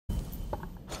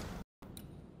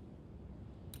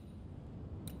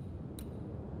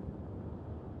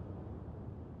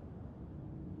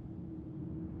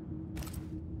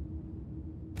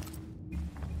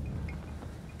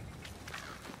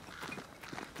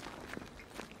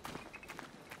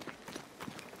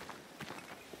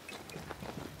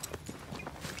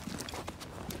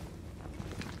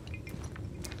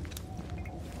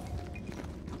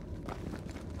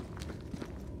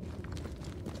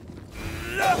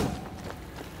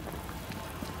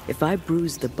If I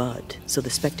bruise the bud so the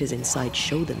specters inside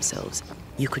show themselves,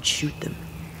 you could shoot them.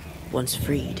 Once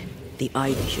freed, the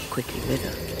ivy should quickly wither.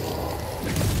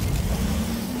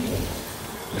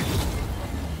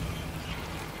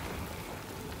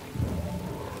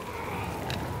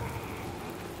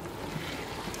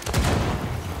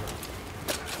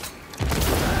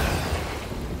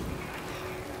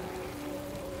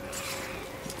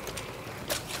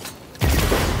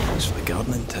 Thanks for the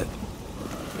gardening tip.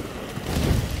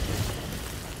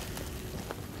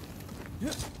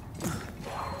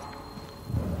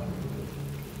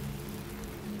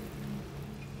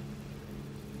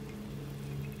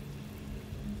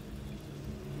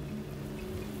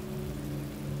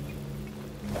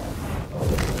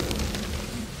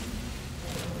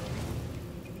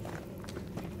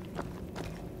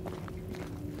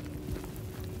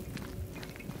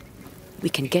 We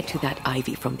can get to that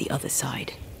ivy from the other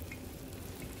side.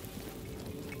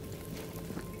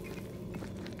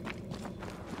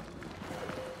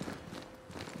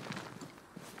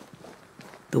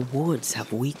 The wards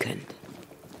have weakened.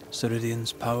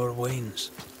 Ceridian's power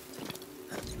wanes.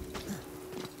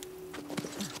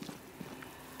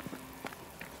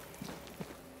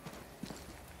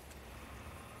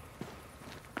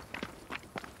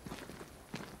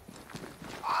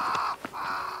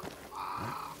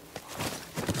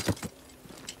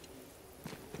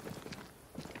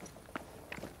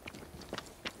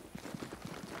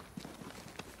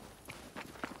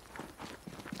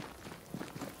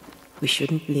 We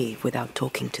shouldn't leave without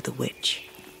talking to the witch.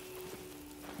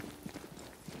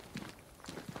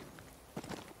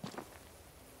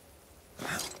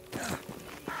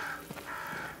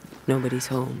 Nobody's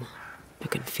home. I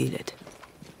can feel it.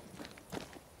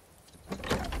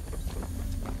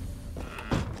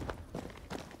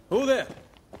 Who there?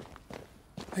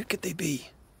 Where could they be?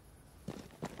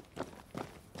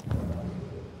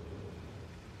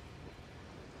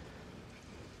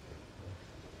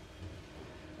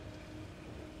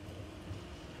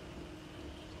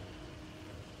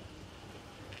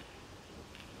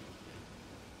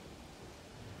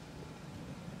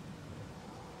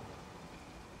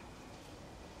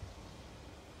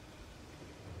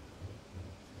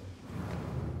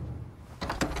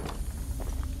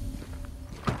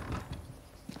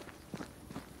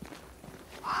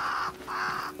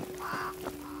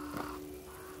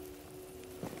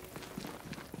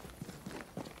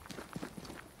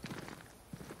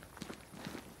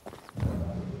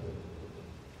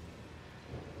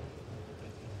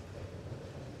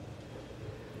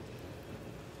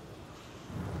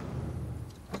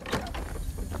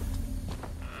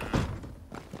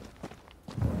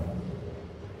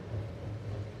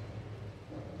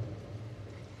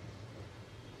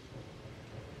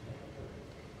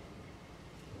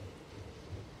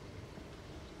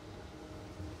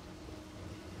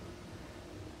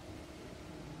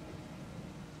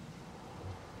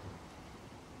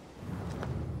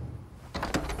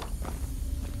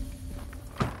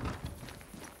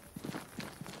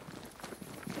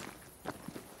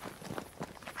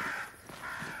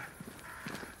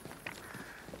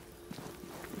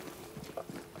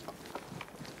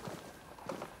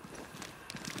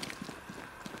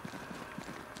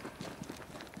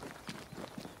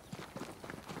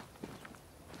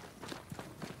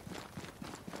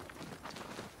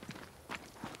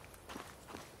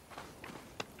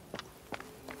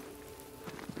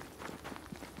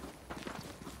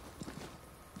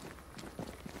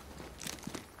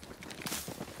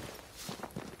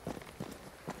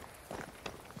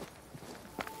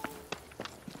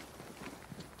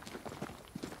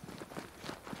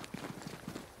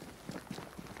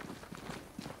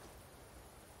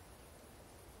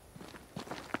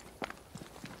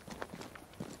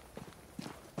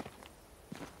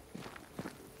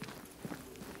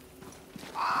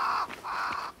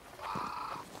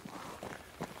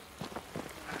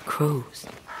 Crows.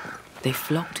 They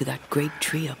flock to that great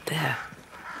tree up there.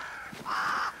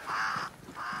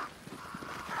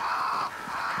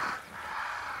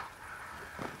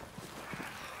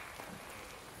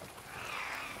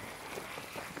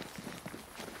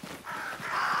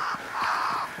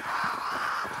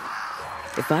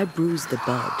 If I bruise the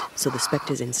bud so the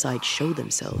specters inside show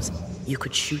themselves, you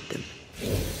could shoot them.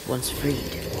 Once freed,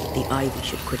 the ivy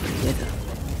should quickly wither.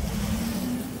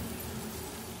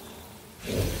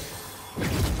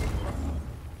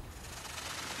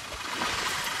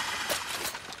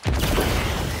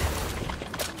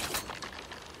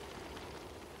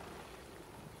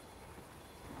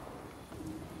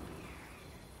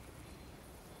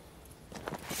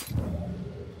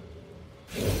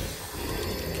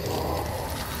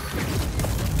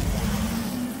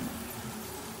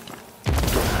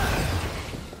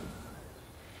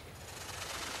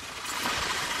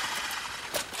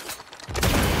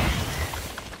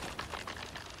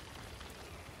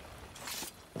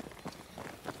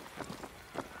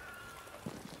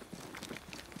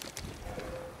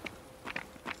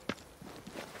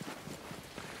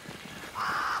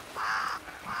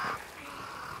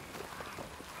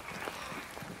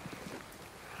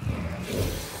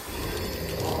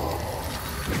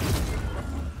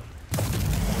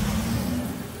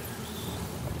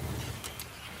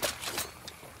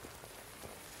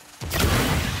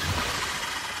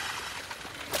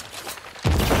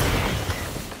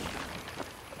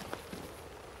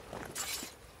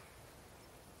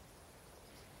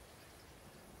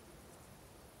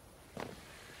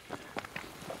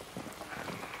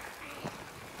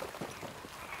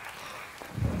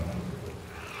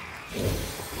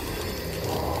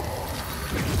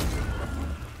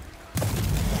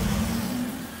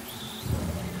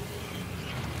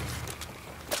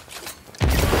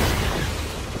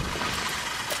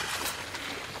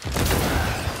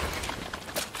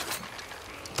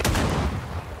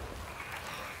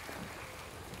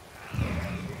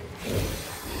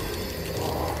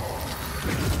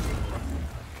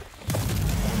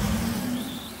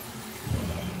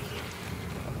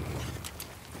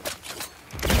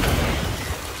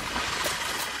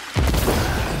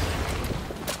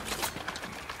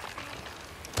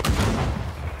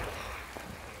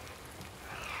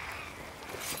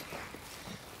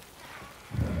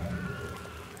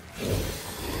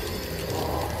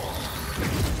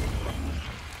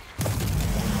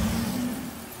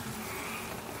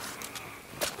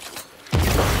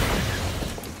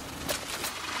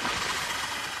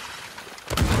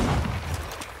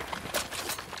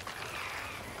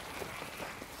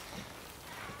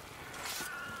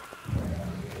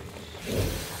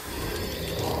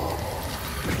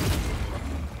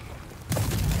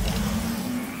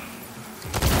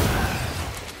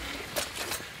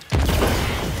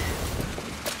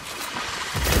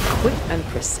 Quick and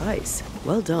precise.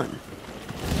 Well done.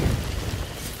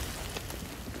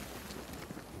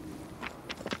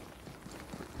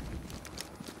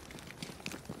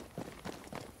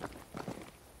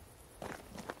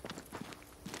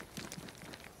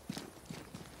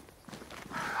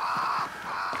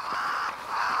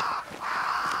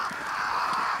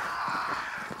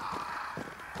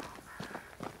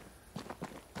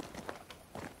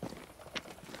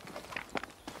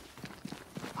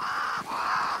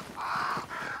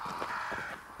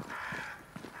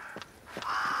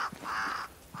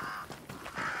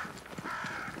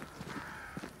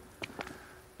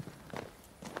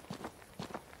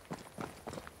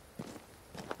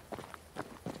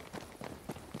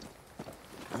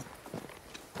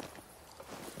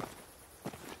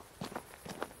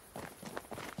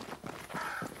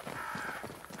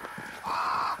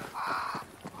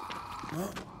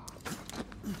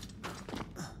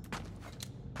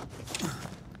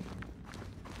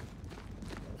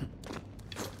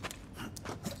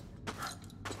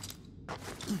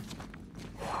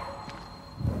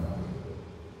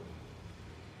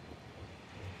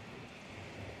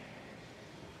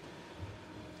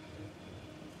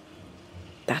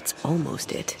 That's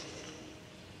almost it.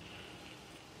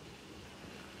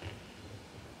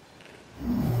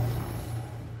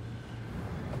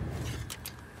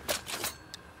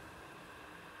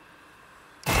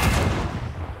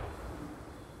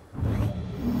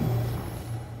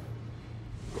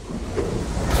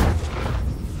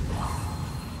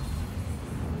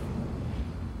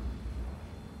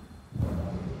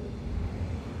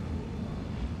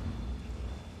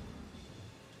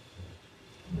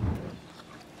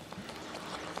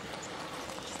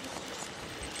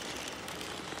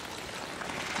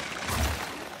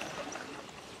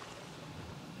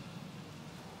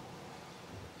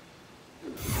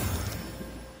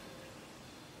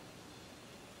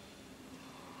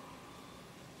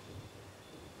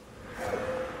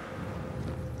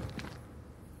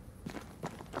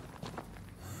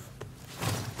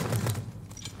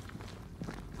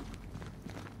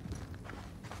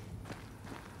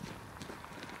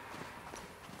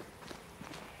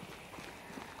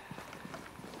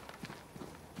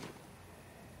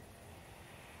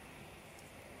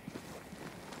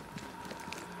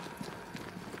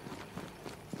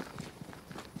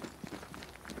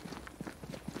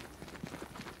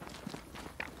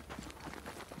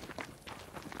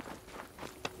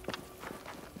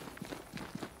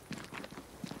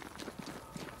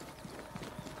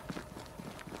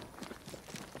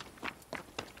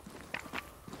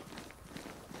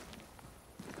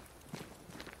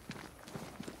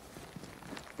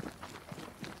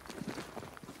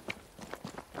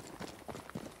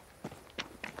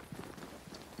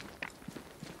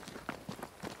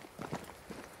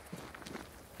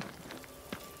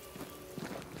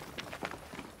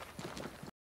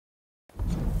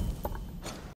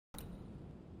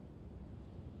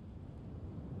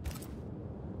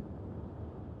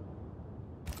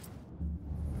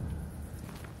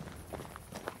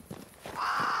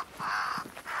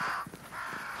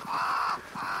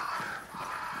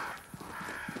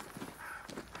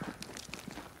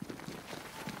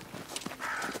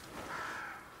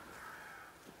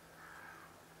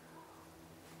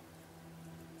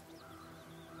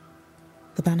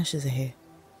 The Banishers are here.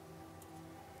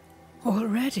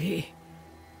 Already?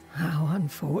 How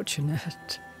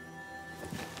unfortunate.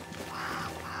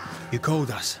 You called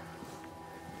us.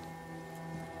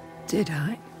 Did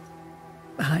I?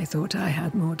 I thought I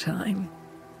had more time.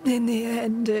 In the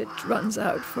end, it runs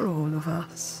out for all of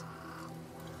us.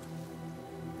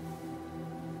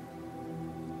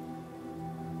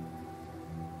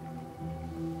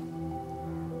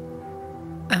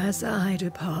 As I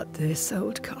depart this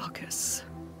old carcass,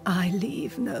 I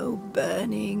leave no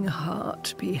burning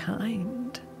heart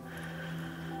behind.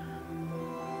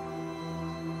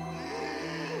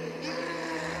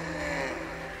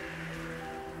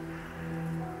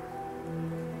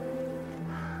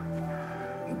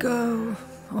 Go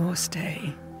or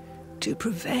stay. To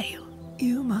prevail,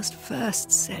 you must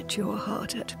first set your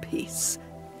heart at peace.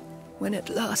 When at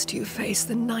last you face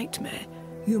the nightmare,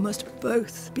 you must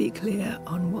both be clear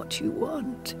on what you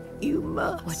want. You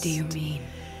must. What do you mean?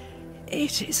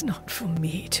 It is not for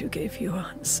me to give you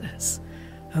answers,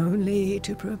 only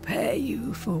to prepare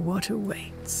you for what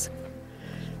awaits.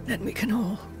 Then we can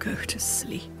all go to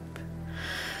sleep.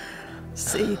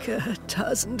 Seeker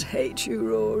doesn't hate you,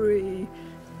 Rory.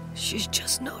 She's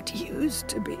just not used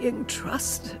to being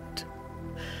trusted.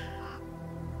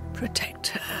 Protect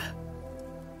her.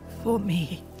 For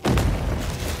me.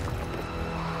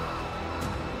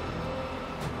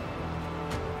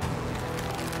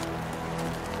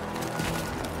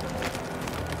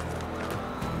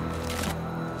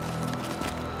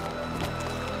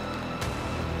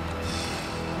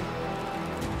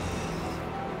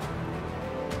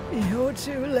 You're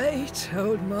too late,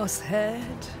 old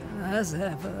mosshead, as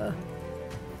ever.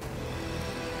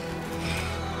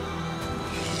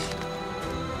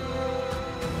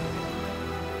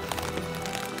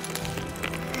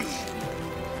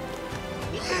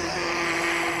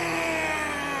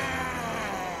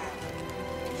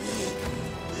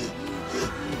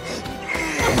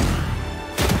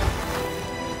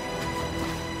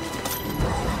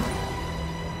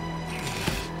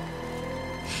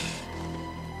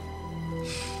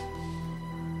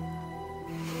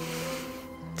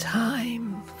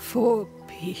 Time for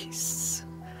peace.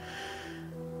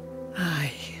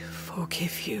 I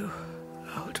forgive you,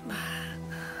 old man.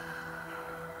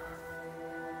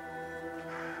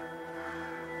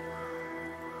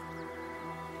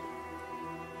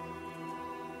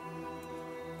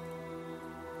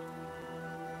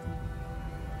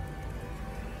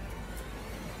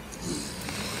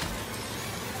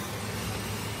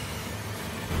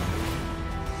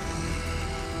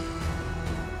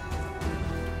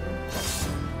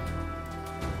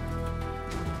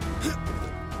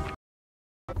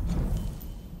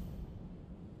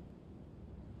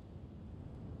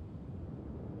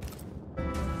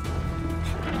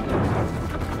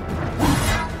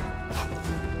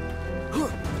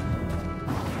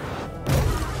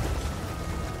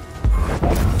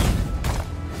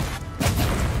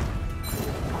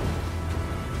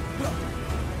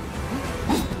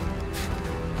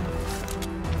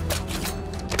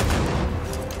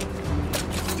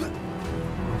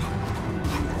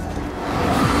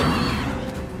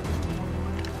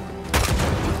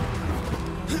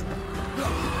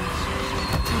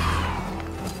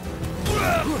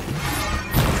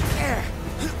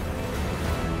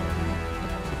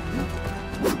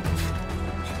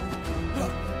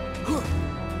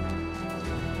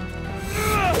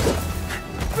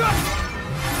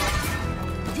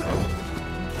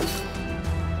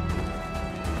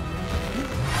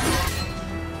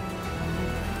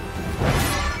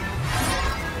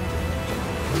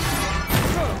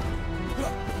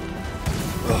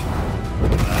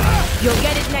 You'll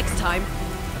get it next time.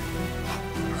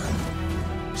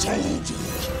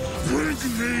 Soldiers, bring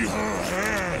me her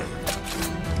head!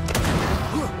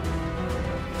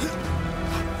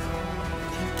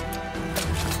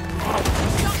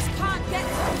 Shots can't get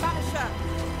to the Banisher!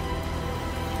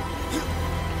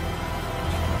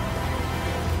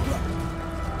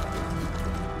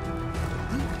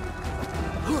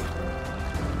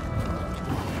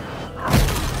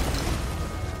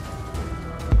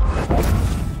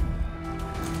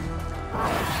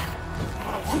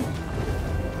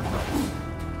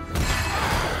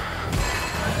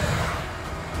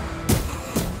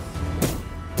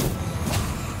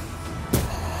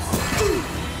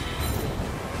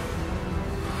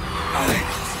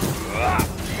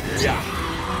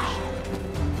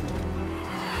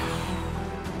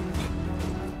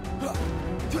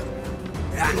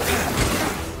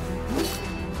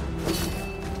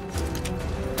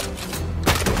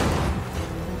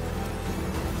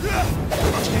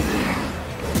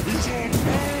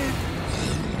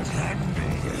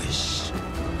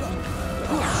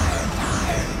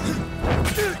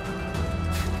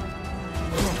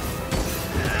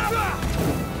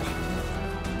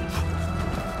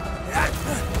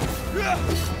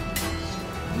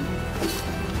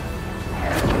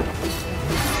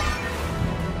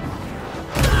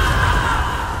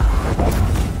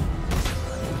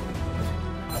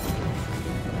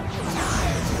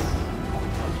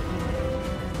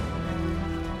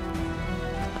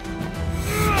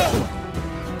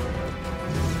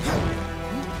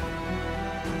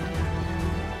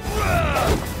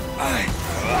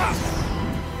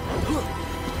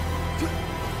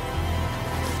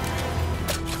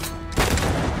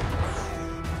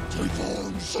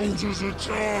 Soldiers in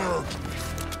charge!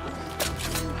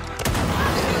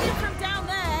 From down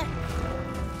there!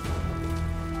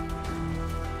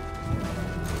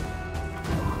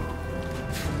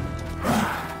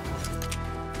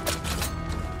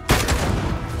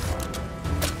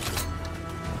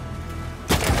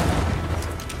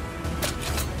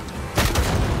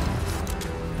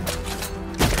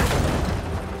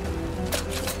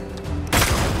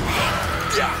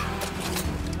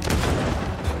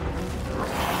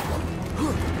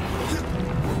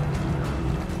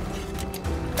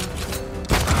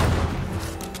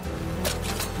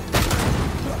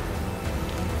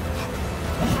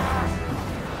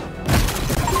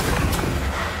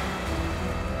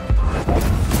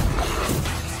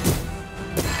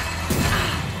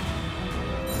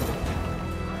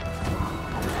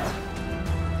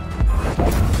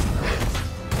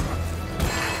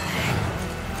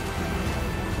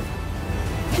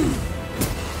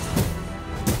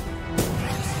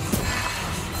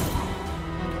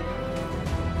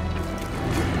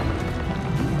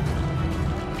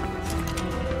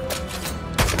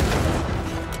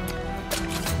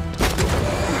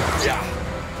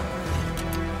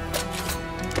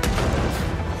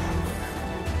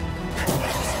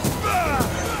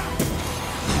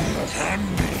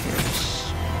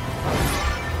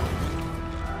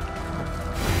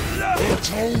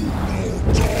 Atone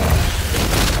or die!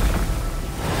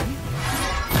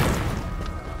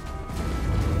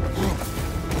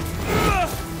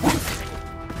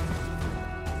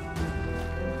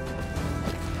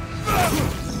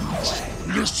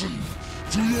 Listen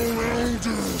to your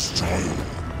elders, child.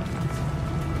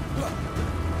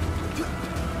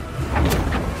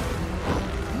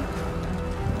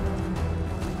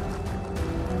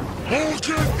 I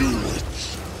can do it.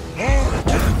 I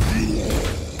can do it.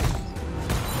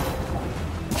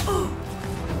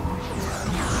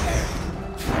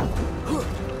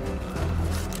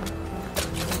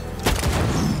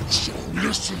 You shall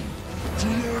listen to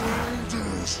your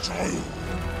elders, child.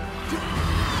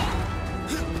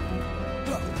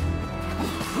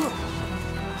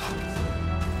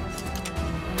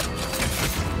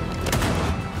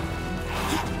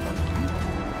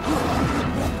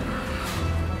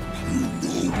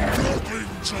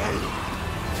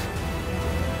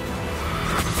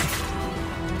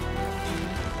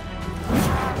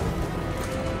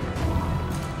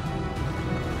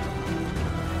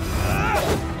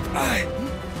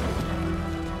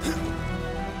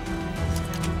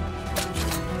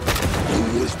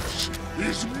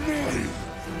 Is mine!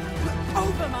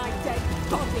 Over my dead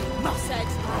body, Mossad!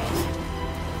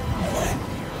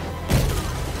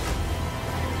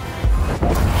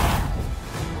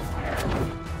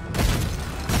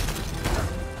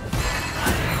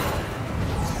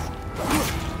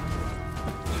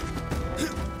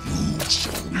 You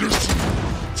shall listen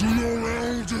to your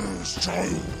elders,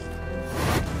 child.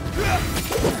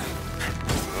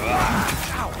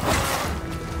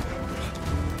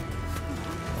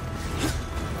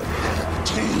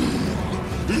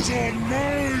 Is on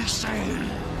my side!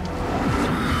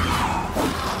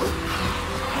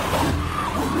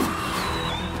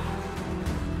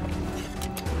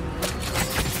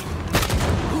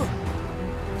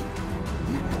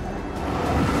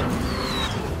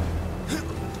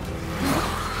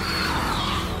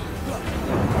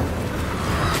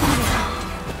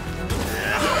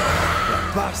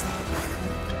 Bastard!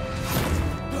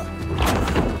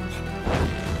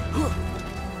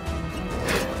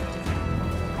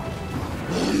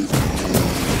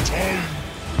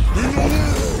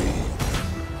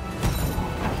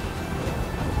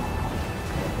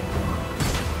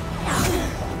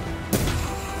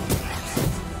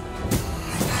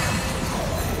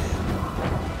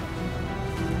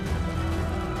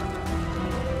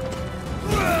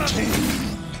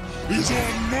 Is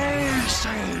on my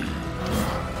side!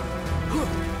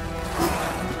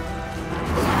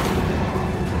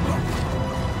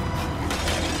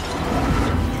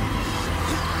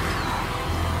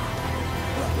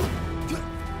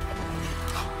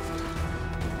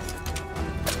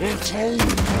 Atone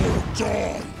or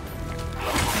die!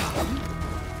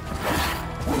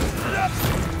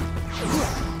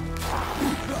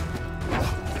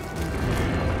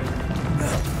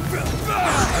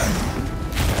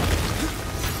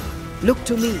 Look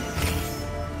to me.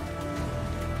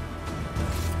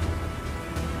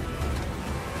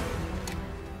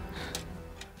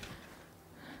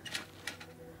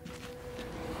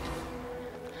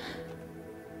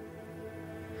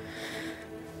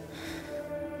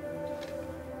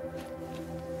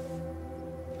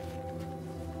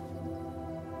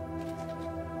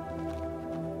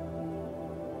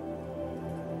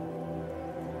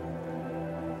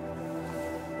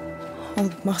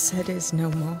 Old Mosshead is no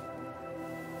more.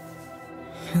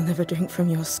 He'll never drink from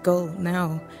your skull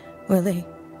now, will he?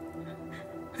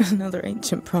 Another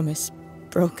ancient promise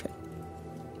broken.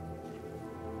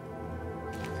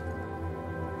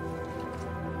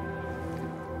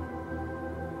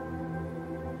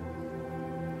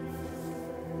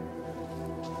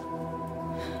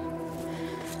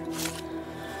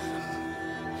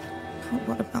 But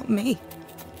what about me?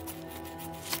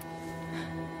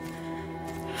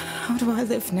 How do I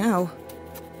live now?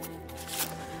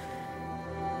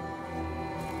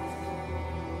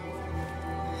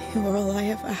 You're all I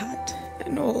ever had,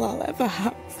 and all I'll ever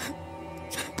have.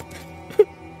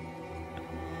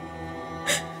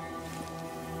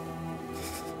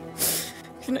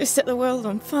 Can I set the world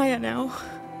on fire now?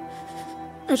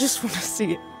 I just want to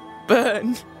see it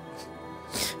burn.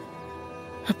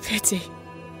 A pity.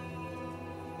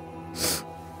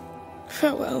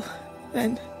 Farewell,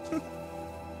 then.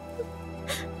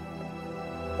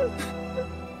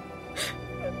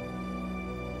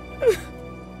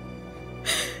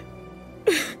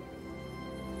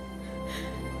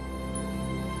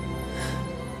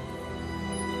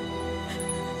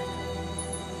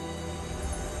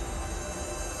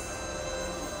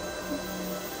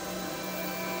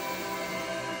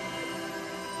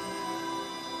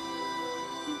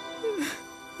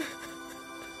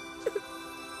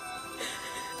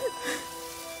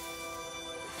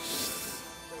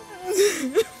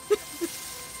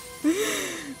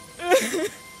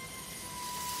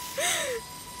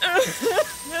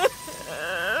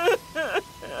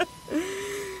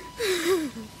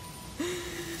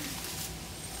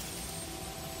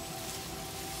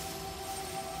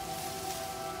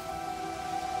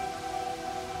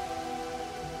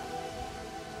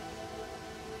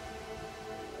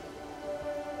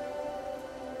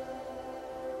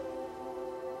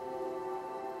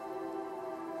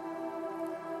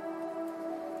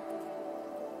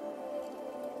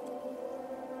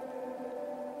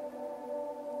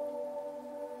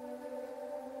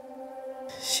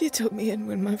 She took me in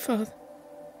when my father...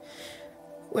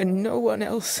 when no one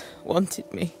else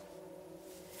wanted me.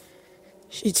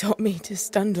 She taught me to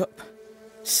stand up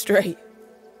straight.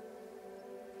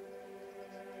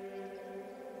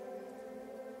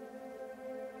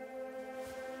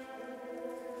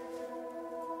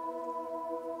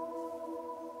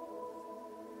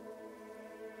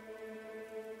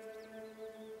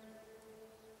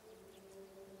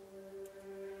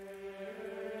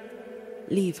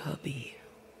 Leave her be.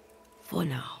 For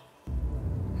now.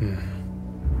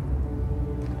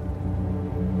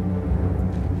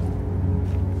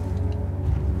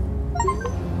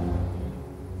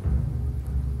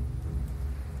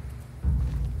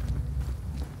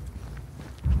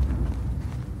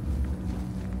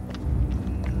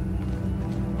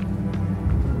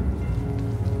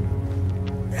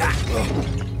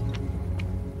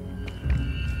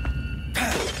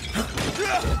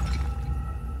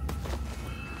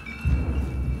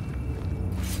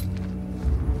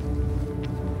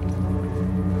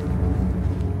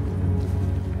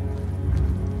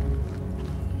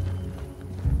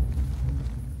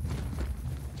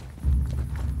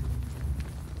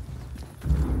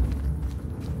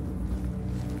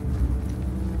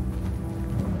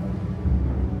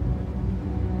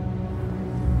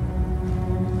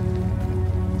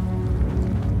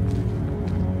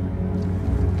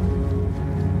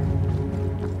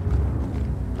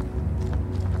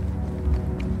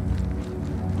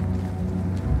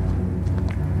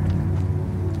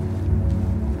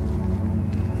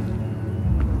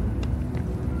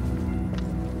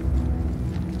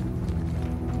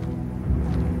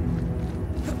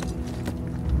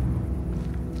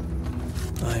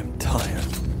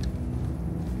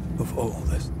 Of all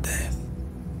this death.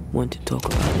 Want to talk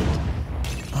about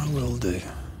it? I will do.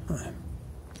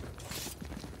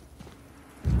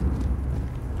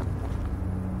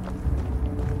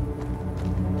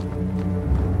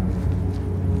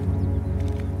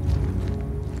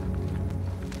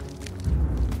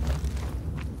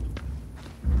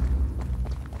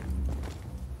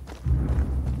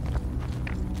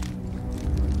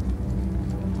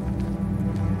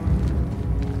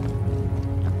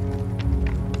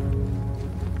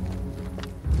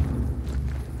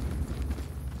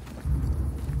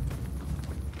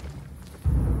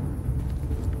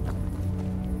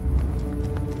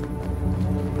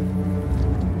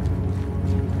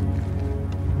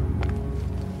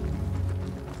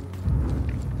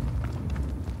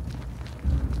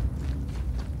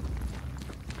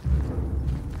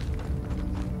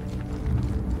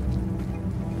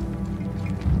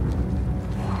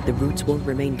 The roots won't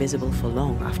remain visible for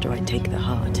long after I take the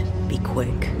heart. Be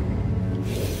quick.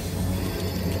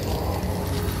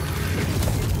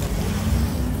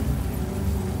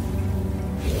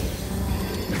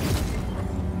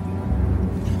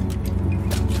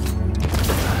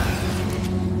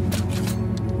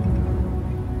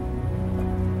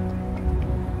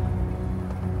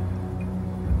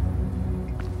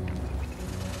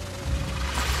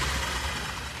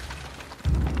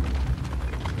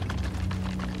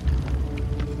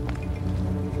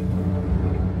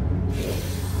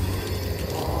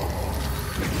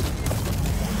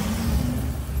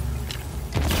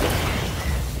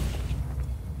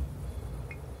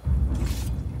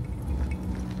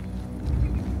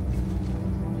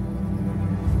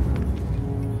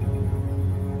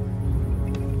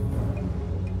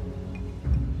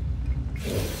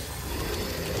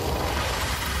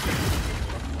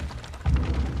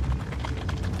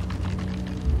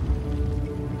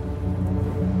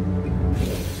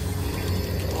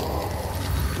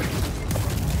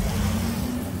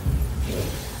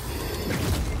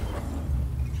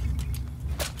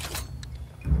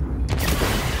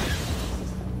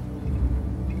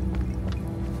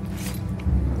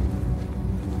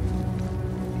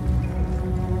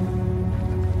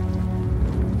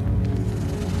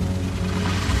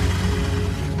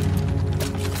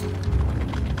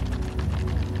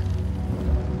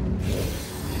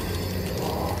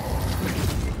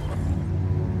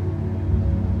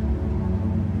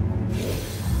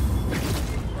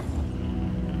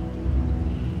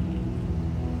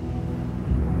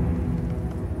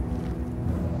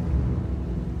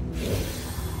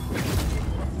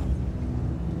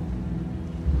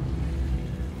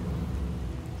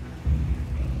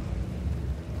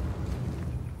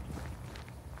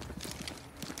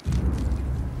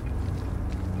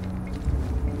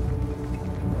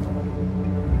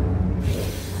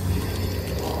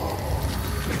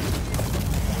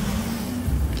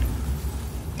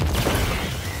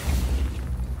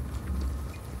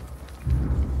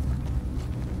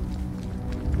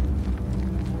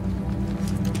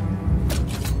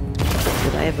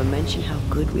 ever mention how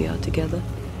good we are together?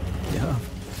 Yeah.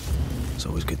 It's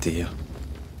always good to hear.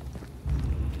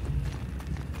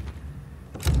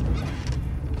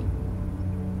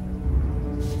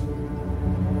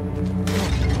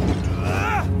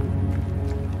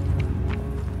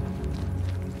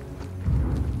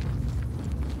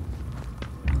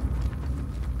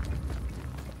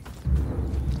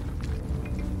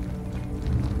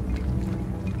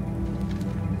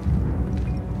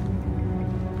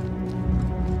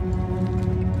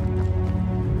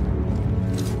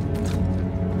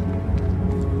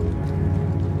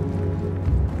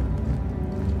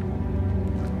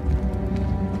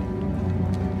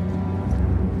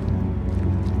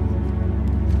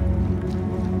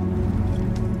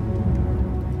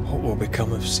 What will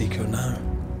become of Seeker now?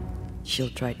 She'll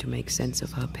try to make sense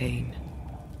of her pain.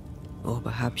 Or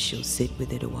perhaps she'll sit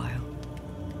with it a while.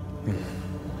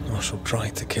 Or she'll try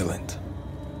to kill it.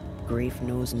 Grief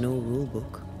knows no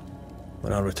rulebook.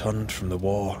 When I returned from the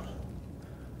war,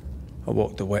 I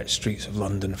walked the wet streets of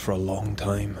London for a long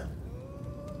time.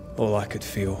 All I could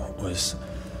feel was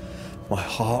my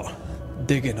heart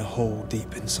digging a hole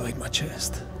deep inside my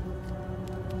chest.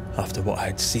 After what I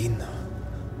had seen,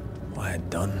 what I had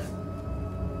done,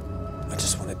 I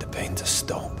just wanted the pain to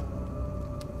stop.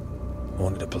 I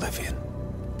wanted oblivion.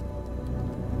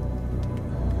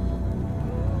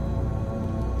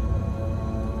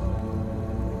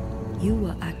 You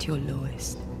were at your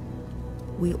lowest.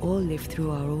 We all live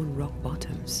through our own rock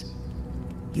bottoms.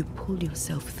 You pulled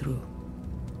yourself through.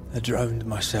 I drowned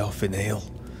myself in ale.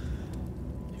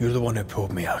 You're the one who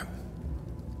pulled me out.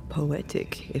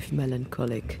 Poetic, if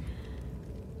melancholic.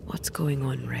 What's going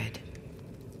on, Red?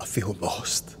 I feel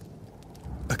lost.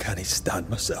 I can't stand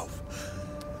myself.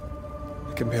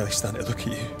 I can barely stand to look at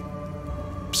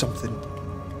you. Something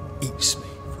eats me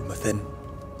from within,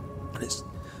 and it's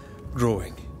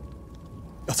growing.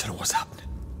 I don't know what's happening.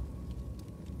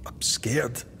 I'm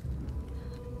scared.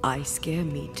 I scare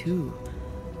me too.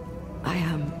 I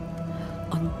am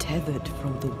untethered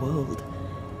from the world,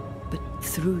 but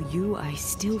through you I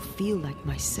still feel like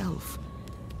myself.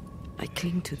 I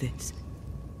cling to this.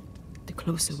 The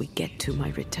closer we get to my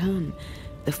return,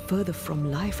 the further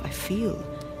from life I feel.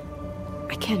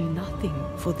 I care nothing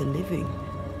for the living.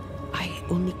 I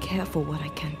only care for what I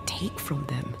can take from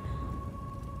them.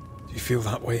 Do you feel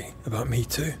that way about me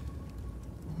too?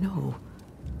 No,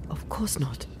 of course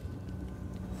not.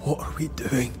 What are we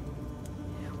doing?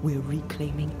 We're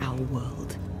reclaiming our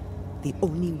world. The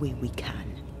only way we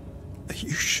can. Are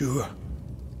you sure?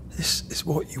 This is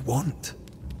what you want?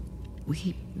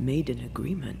 We made an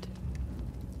agreement.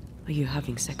 Are you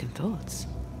having second thoughts?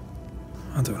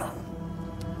 I don't know.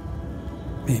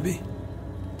 Maybe.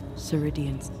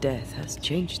 Ceridian's death has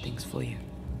changed things for you.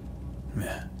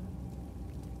 Yeah.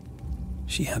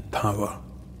 She had power,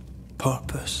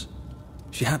 purpose.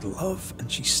 She had love, and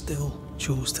she still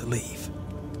chose to leave.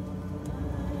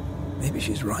 Maybe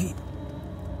she's right.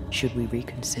 Should we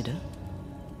reconsider?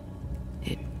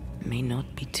 It may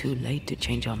not be too late to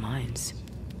change our minds.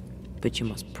 But you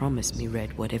must promise me,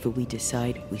 Red, whatever we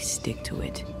decide, we stick to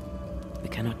it. We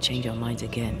cannot change our minds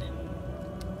again.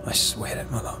 I swear it,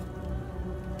 my love.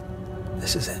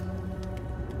 This is it.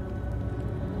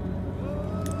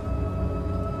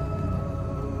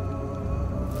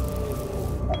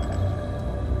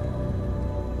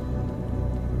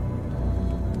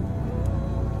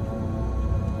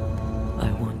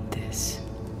 I want this.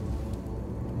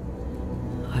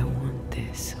 I want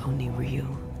this, only real.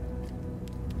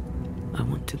 I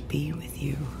want to be with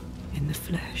you in the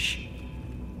flesh.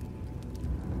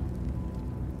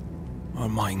 Our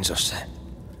minds are set.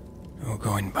 We're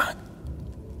going back.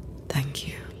 Thank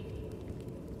you.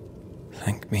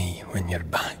 Thank me when you're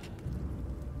back.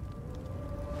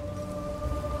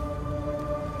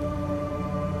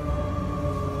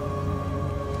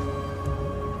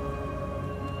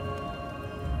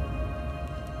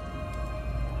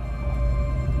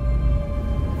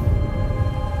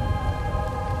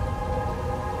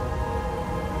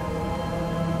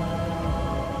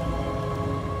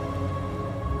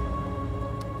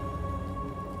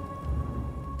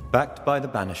 Backed by the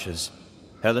Banishers,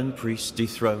 Helen Priest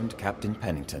dethroned Captain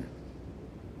Pennington.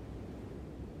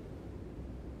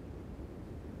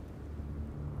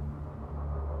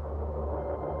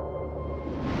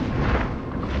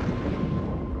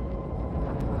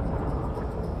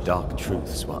 Dark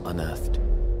truths were unearthed.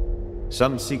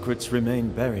 Some secrets remain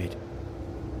buried.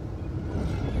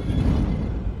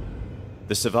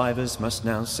 The survivors must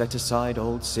now set aside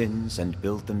old sins and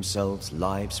build themselves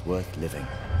lives worth living.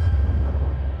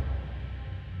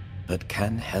 But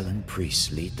can Helen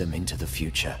Priest lead them into the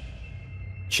future?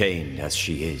 chained as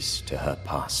she is to her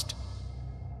past.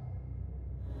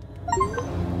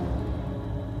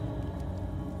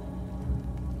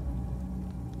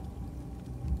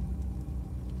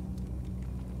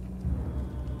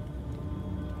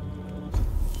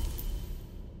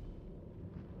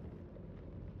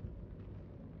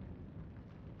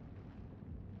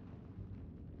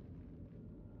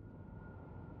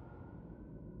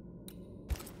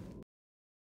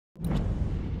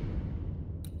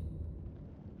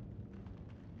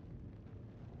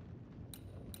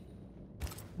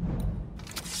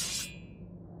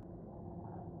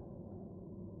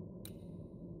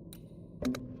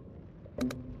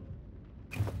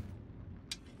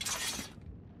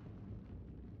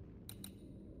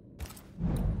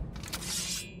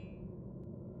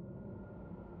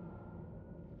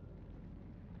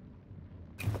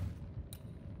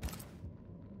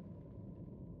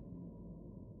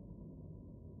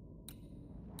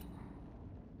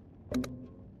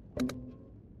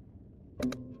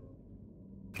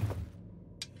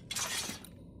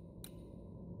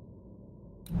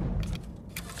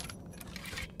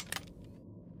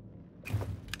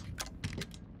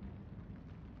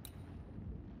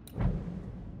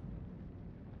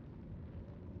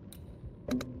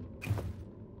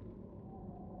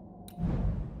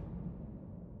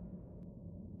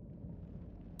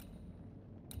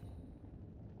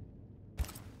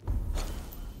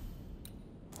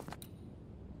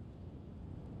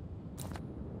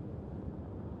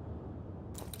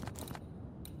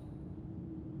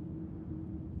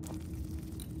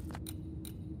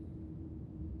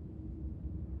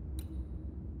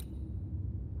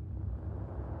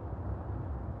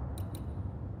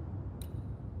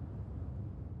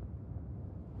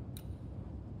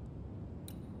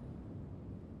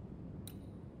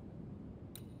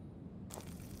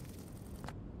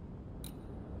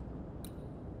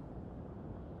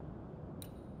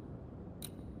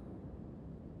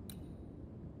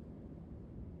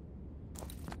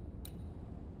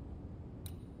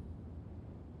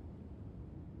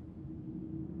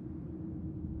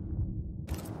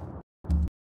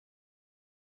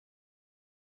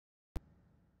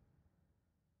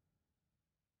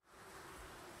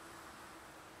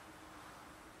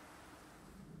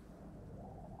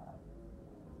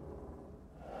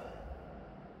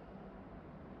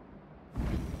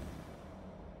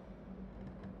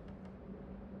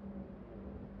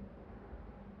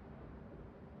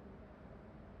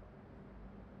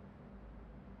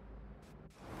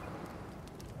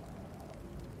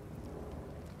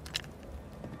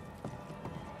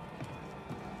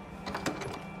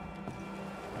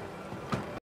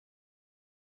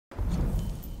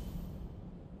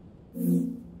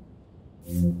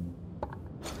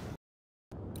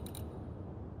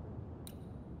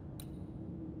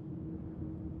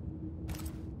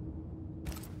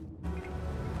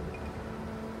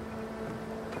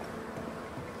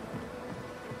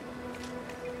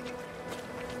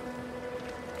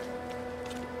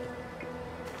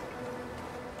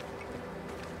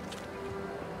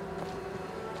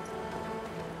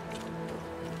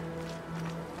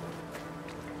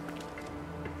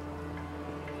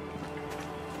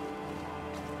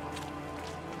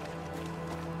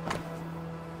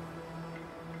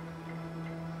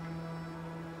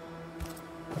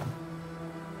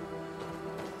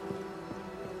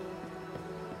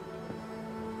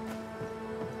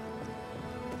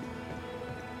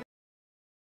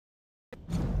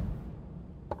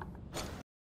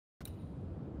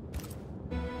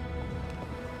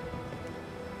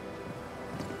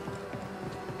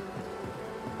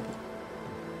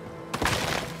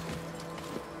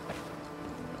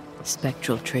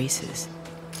 Spectral traces.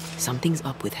 Something's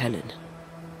up with Helen.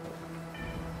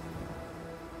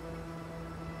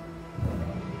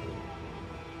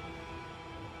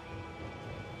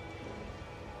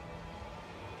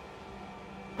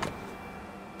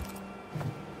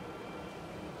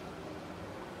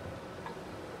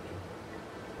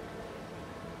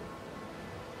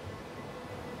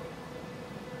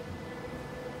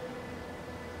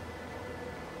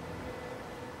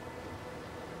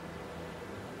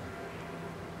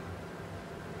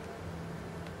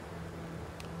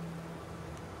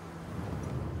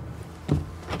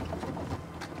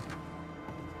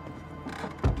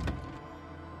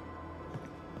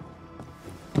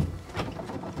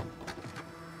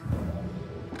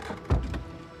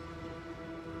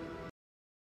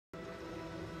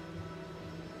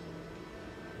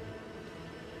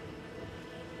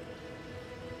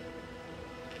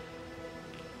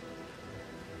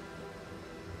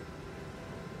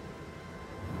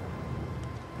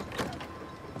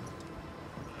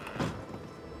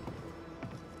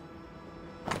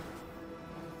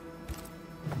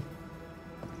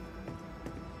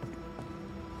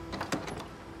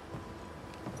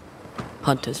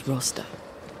 Hunter's roster,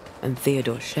 and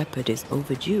Theodore Shepard is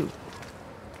overdue.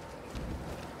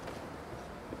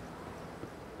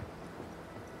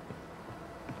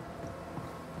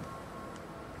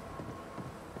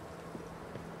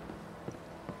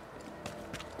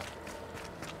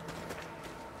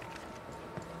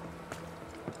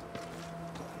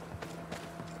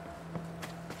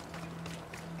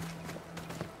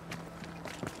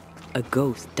 A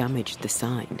ghost damaged the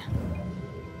sign.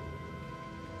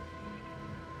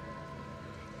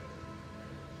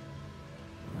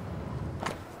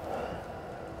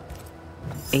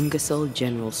 Ingersoll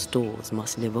General Stores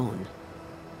must live on.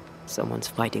 Someone's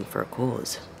fighting for a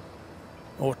cause.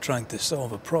 Or trying to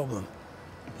solve a problem.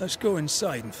 Let's go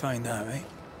inside and find out, eh?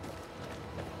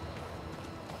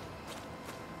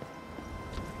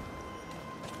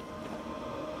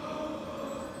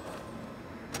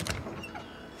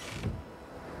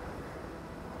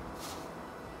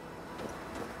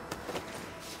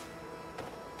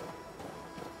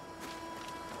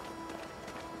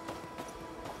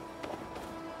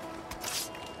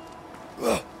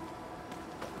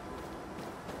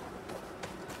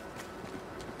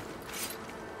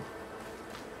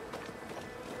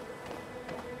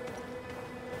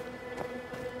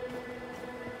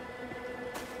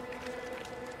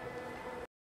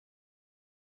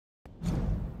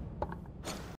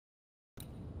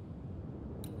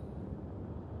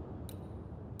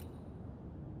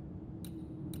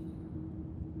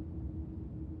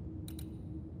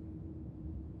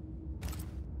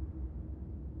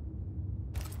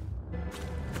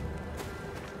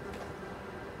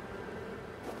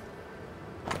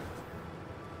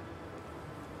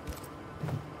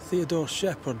 Theodore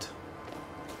Shepard.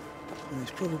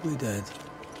 He's probably dead.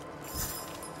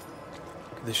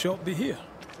 Could the shop be here?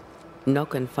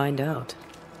 Knock and find out.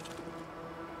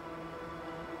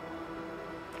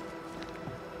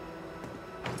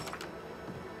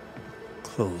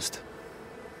 Closed.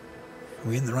 Are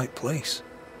we in the right place?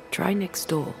 Try next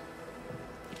door.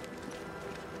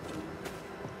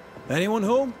 Anyone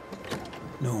home?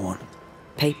 No one.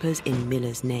 Papers in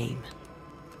Miller's name.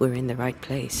 We're in the right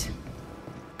place.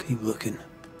 Keep looking.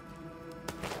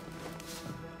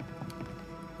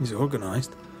 He's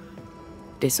organized.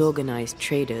 Disorganized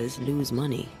traders lose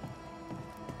money.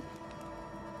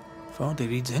 Vardy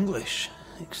reads English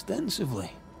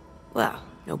extensively. Well,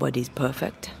 nobody's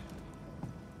perfect.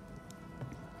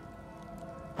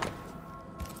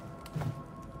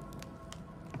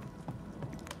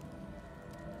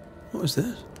 What is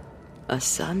this? A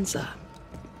sansa.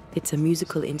 It's a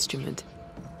musical instrument.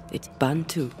 It's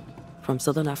Bantu, from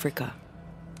southern Africa.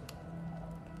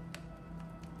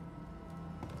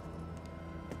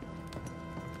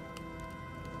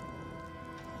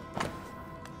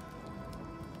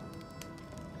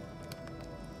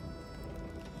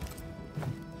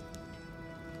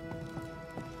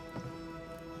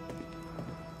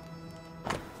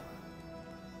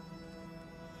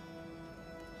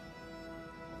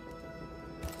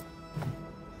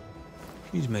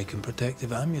 He's making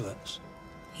protective amulets.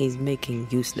 He's making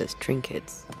useless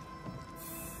trinkets.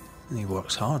 And he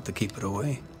works hard to keep it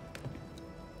away.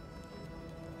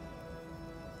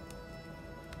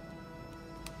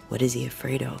 What is he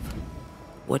afraid of?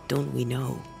 What don't we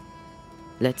know?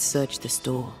 Let's search the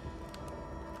store.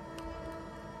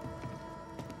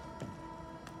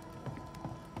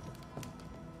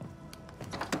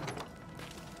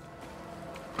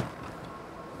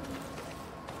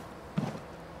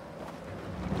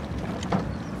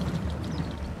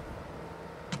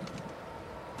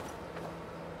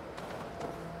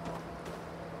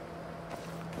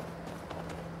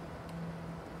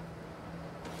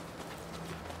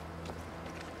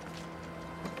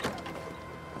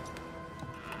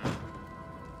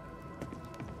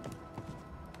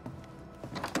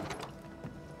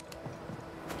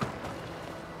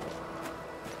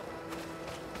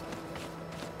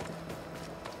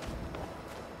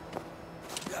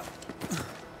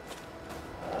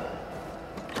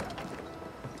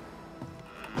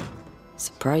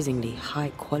 Surprisingly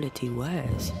high-quality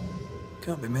wares.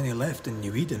 Can't be many left in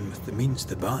New Eden with the means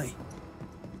to buy.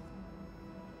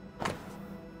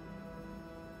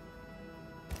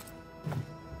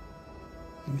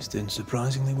 He was doing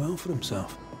surprisingly well for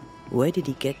himself. Where did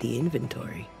he get the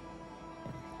inventory?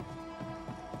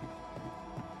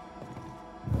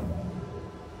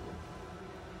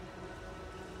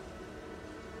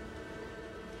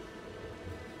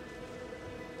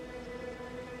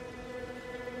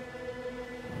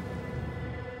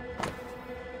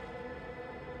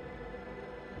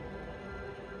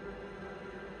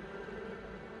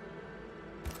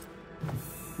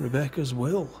 Rebecca's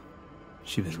will.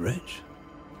 She was rich.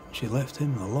 She left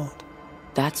him the lot.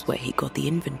 That's where he got the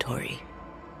inventory.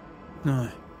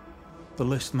 Aye. The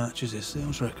list matches his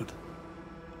sales record.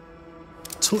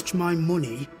 Touch my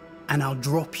money and I'll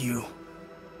drop you.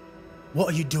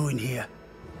 What are you doing here?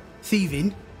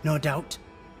 Thieving, no doubt.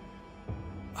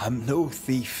 I'm no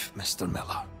thief, Mr.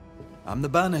 Miller. I'm the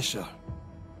Banisher.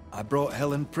 I brought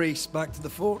Helen Priest back to the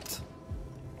fort.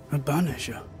 A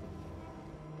banisher?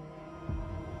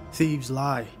 Thieves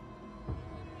lie.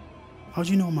 How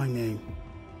do you know my name?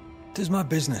 'Tis my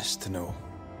business to know.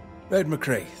 Red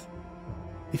McCraith.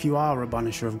 If you are a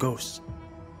banisher of ghosts,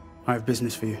 I have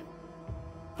business for you.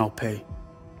 I'll pay.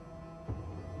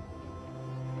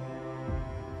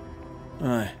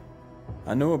 Aye.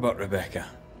 I know about Rebecca.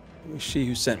 It was she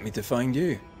who sent me to find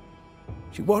you.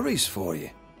 She worries for you.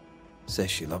 Says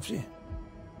she loves you.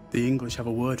 The English have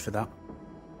a word for that.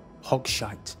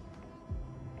 Hogshite.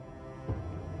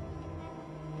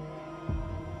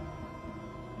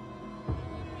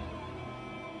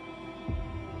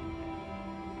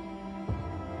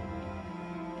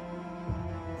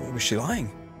 Why was she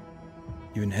lying?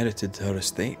 You inherited her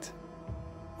estate.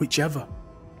 Whichever.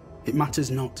 It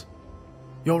matters not.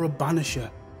 You're a banisher.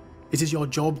 It is your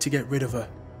job to get rid of her.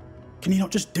 Can you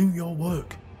not just do your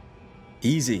work?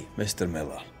 Easy, Mr.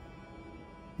 Miller.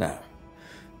 Now,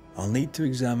 I'll need to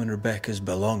examine Rebecca's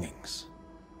belongings.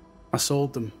 I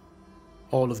sold them.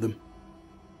 All of them.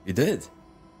 You did?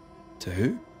 To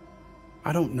who?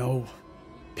 I don't know.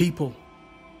 People.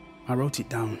 I wrote it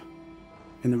down.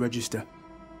 In the register.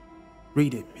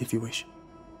 Read it, if you wish.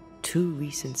 2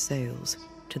 recent sales,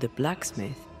 to the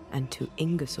blacksmith and to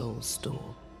Ingersoll's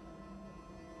store.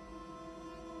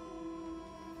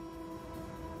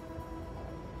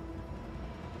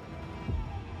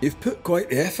 You've put quite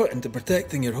the effort into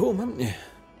protecting your home, haven't you?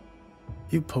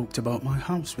 You poked about my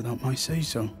house without my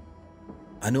say-so.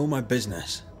 I know my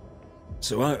business.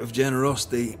 So out of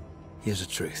generosity, here's the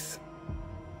truth.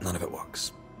 None of it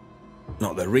works.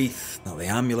 Not the wreath, not the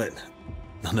amulet.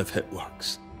 None of it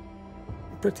works.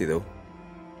 Pretty, though.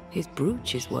 His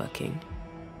brooch is working.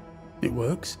 It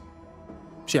works.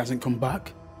 She hasn't come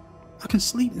back. I can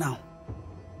sleep now.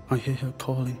 I hear her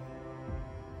calling,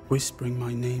 whispering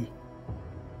my name.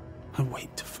 I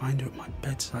wait to find her at my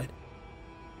bedside.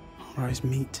 Our eyes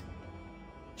meet.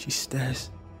 She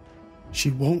stares.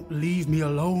 She won't leave me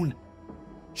alone.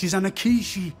 She's an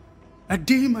Akishi, a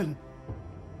demon.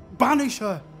 Banish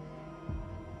her.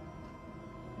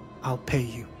 I'll pay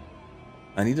you.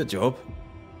 I need a job.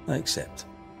 I accept.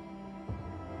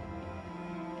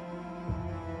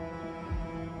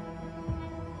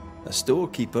 A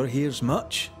storekeeper hears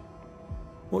much.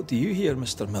 What do you hear,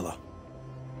 Mr. Miller?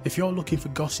 If you're looking for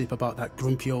gossip about that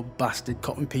grumpy old bastard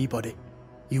Cotton Peabody,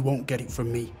 you won't get it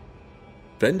from me.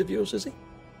 Friend of yours, is he?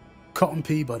 Cotton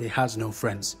Peabody has no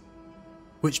friends,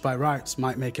 which by rights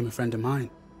might make him a friend of mine.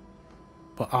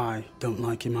 But I don't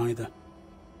like him either.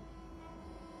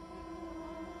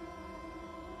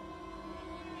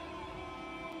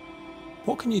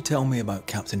 What can you tell me about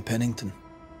Captain Pennington?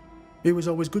 He was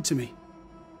always good to me.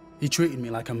 He treated me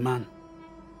like a man,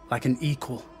 like an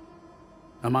equal.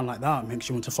 A man like that makes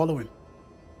you want to follow him,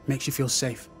 makes you feel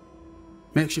safe,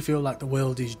 makes you feel like the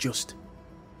world is just.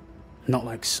 Not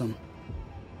like some,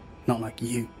 not like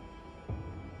you.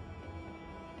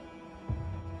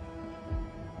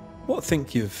 What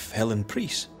think you of Helen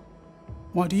Priest?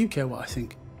 Why do you care what I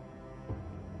think?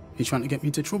 You trying to get me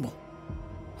into trouble?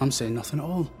 I'm saying nothing at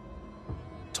all.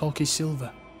 Talk is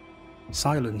silver.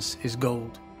 Silence is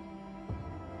gold.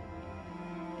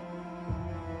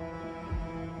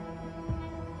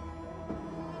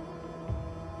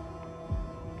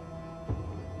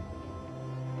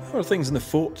 How are things in the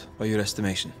fort, by your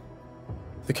estimation?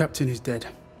 The captain is dead.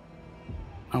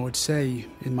 I would say,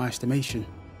 in my estimation,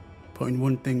 putting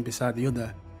one thing beside the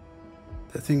other,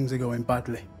 that things are going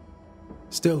badly.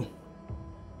 Still,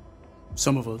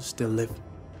 some of us still live.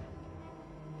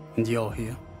 And you're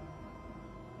here.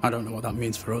 I don't know what that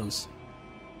means for us.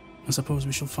 I suppose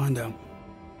we shall find out.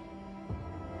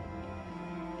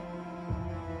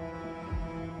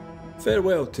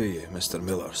 Farewell to you, Mr.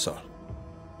 Miller, sir.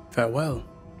 Farewell,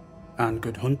 and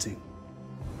good hunting.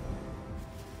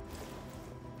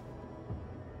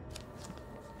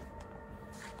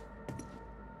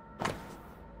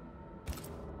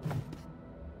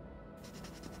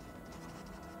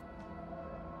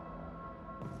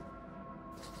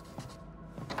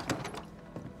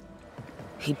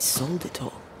 He'd sold it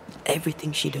all,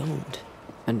 everything she'd owned,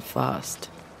 and fast.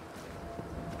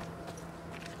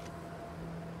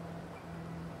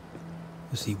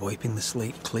 Is he wiping the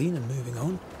slate clean and moving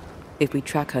on? If we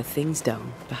track her things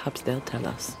down, perhaps they'll tell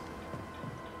us.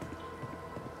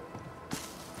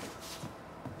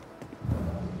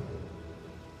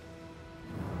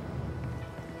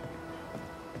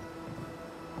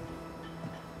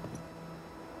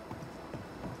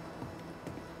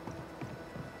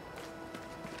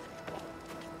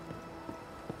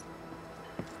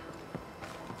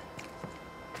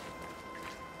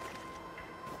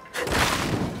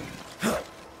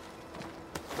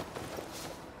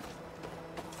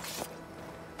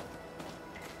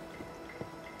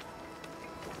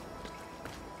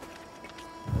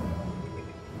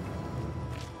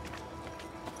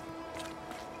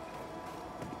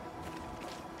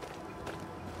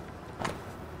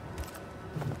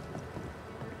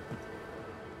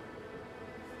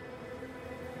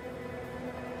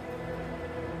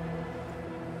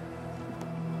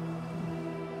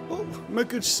 Oh, my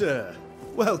good sir.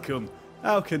 Welcome.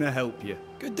 How can I help you?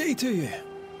 Good day to you.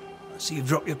 I see you've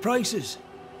dropped your prices.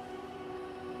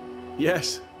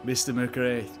 Yes, Mr.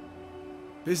 McGrath.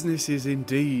 Business is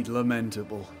indeed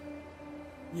lamentable.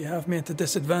 You have me at a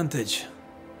disadvantage.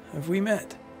 Have we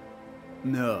met?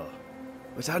 No.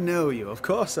 But I know you, of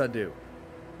course I do.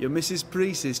 You're Mrs.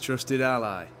 Priest's trusted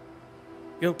ally.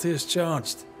 Guilty as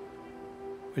charged.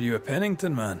 Were you a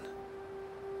Pennington man?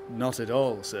 Not at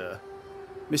all, sir.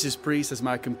 Mrs. Priest has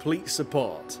my complete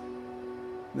support.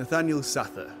 Nathaniel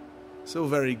Sather. So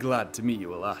very glad to meet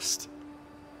you at last.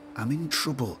 I'm in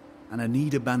trouble, and I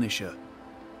need a banisher.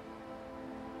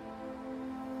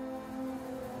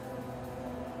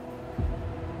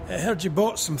 I heard you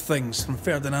bought some things from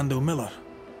Ferdinando Miller.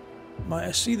 Might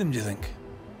I see them, do you think?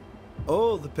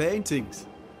 Oh, the paintings.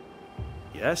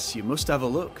 Yes, you must have a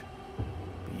look.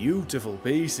 Beautiful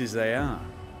pieces they are,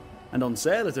 and on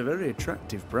sale at a very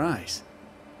attractive price.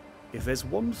 If there's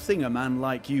one thing a man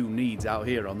like you needs out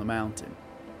here on the mountain,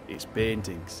 it's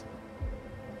paintings.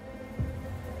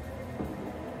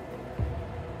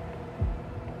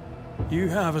 You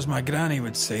have, as my granny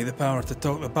would say, the power to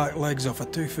talk the back legs off a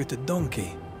two-footed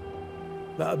donkey.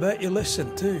 But I bet you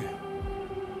listen too.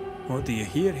 What do you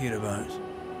hear about?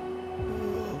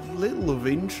 Little of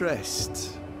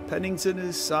interest. Pennington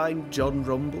has signed John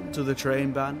Rumble to the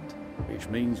train band, which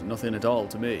means nothing at all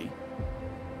to me.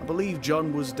 I believe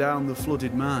John was down the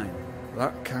flooded mine.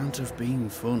 That can't have been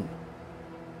fun.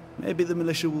 Maybe the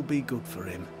militia will be good for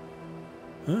him.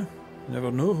 Huh?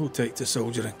 Never know who'll take to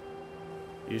soldiering.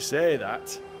 You say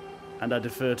that, and I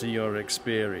defer to your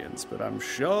experience, but I'm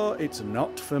sure it's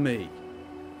not for me.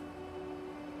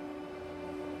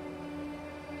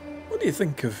 What do you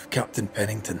think of Captain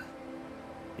Pennington?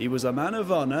 He was a man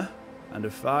of honour and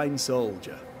a fine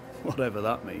soldier, whatever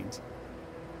that means.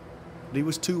 But he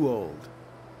was too old.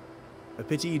 A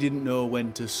pity he didn't know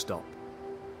when to stop.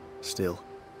 Still,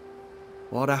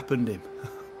 what happened him?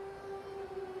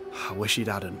 I wish it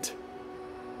hadn't.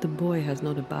 The boy has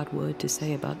not a bad word to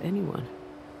say about anyone.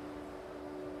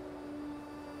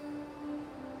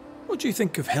 What do you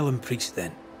think of Helen Priest,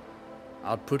 then?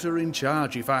 I'd put her in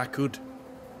charge if I could.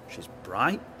 She's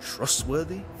bright,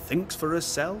 trustworthy, thinks for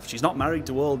herself. She's not married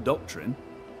to old doctrine.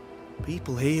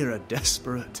 People here are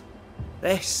desperate.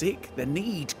 They're sick, they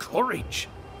need courage.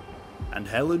 And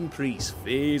Helen Priest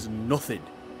fears nothing.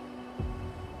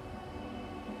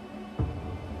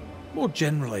 More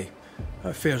generally,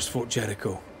 how fares Fort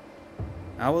Jericho?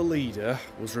 Our leader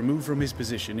was removed from his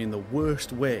position in the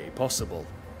worst way possible.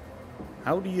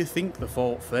 How do you think the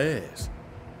fort fares?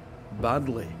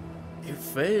 Badly. It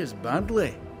fares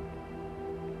badly.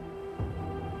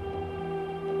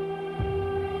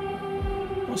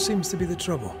 What seems to be the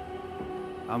trouble?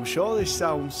 I'm sure this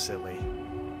sounds silly,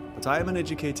 but I am an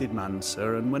educated man,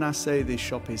 sir, and when I say this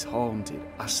shop is haunted,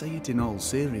 I say it in all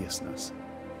seriousness.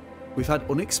 We've had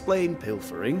unexplained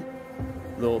pilfering,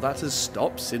 though that has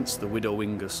stopped since the widow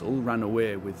Ingersoll ran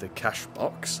away with the cash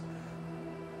box.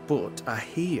 But I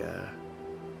hear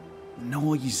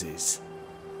noises.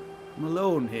 I'm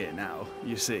alone here now,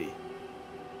 you see.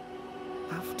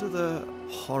 After the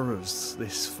horrors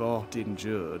this fort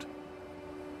endured,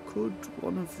 could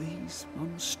one of these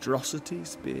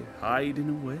monstrosities be hiding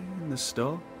away in the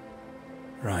store?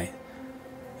 Right.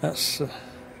 That's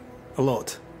a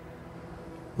lot.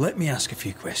 Let me ask a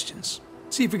few questions.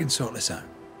 See if we can sort this out.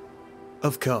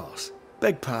 Of course.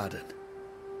 Beg pardon.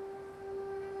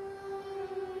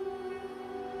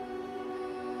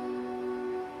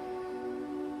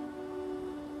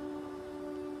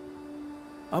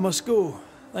 I must go.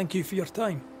 Thank you for your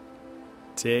time.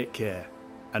 Take care,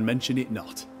 and mention it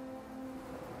not.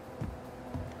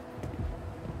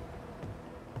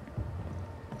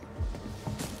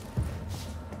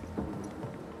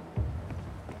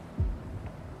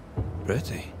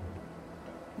 Pretty.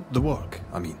 The work,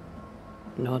 I mean.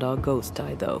 Not our ghost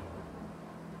eye, though.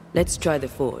 Let's try the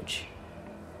forge.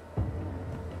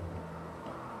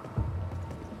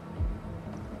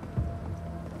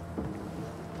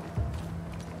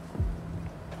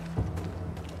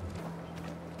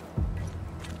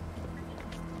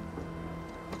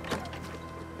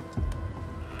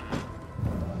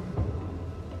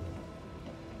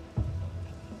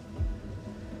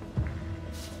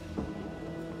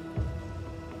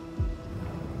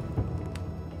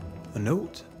 A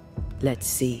note? Let's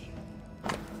see.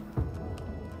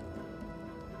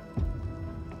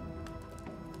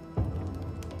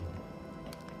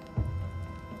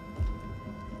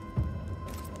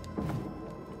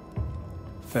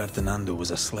 Ferdinando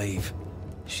was a slave.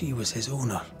 She was his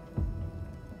owner.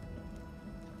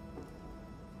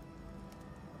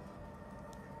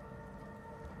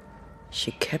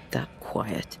 She kept that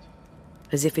quiet,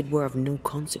 as if it were of no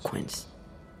consequence.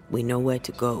 We know where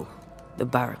to go. The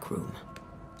barrack room.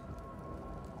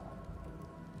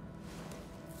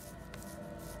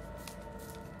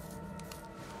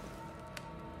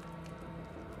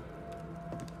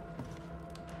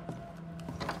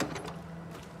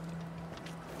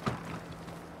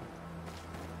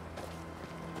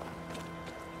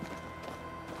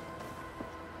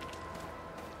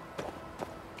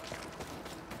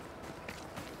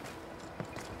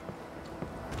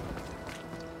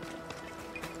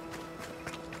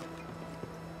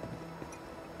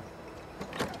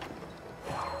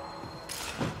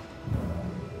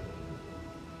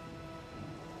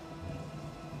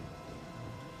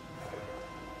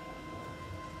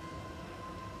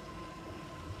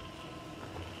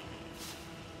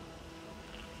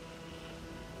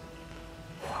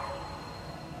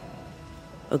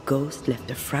 A ghost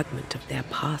left a fragment of their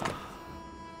path.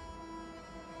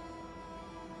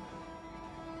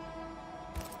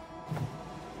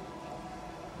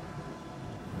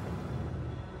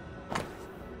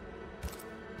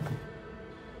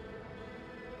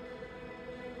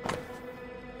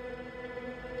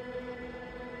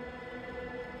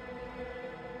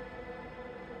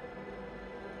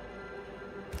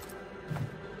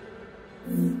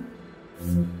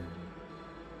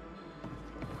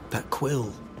 That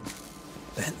quill.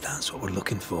 Then that's what we're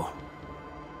looking for.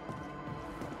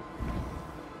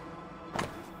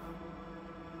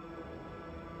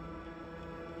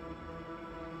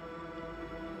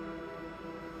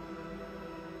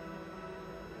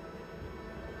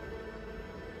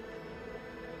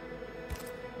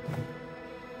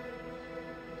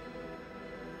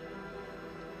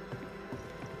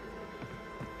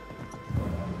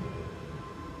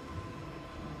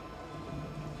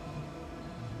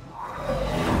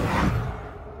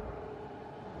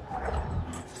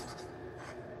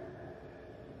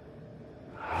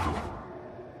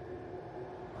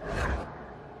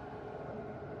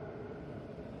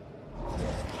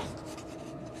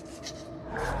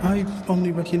 I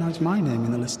only recognise my name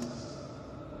in the list.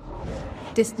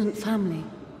 Distant family,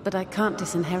 but I can't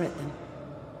disinherit them.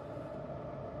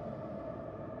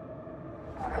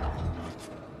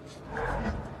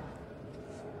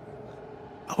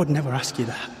 I would never ask you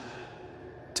that.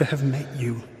 To have met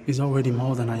you is already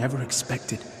more than I ever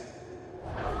expected.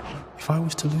 If I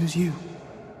was to lose you,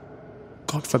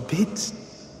 God forbids,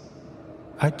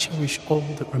 I'd cherish all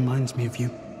that reminds me of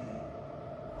you.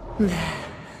 There.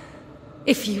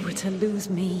 If you were to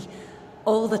lose me,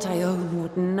 all that I own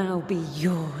would now be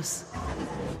yours.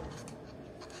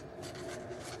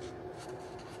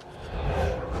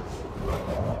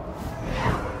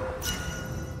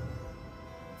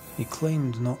 He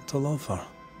claimed not to love her.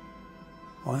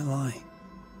 Why lie?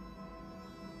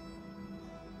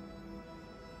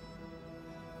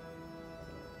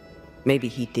 Maybe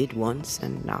he did once,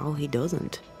 and now he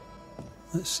doesn't.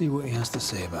 Let's see what he has to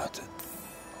say about it.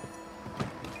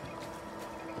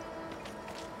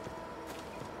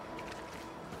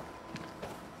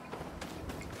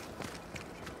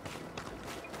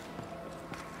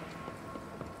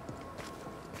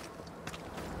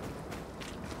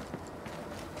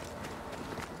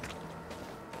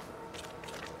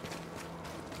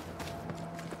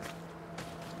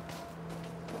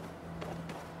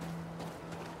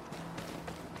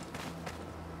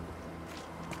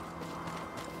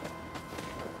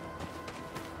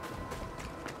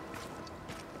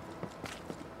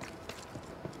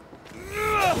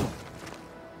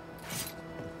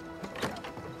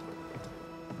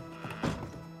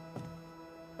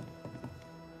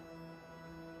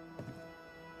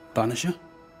 Banisher?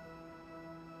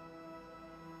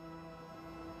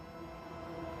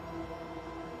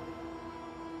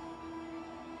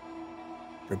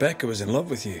 Rebecca was in love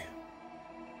with you.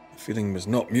 The feeling was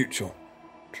not mutual.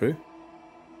 True?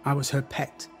 I was her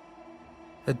pet.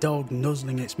 A dog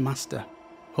nuzzling its master,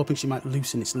 hoping she might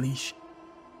loosen its leash.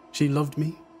 She loved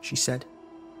me, she said.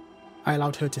 I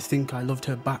allowed her to think I loved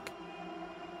her back.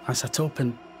 I sat up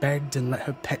and begged and let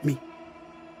her pet me.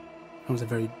 I was a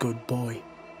very good boy.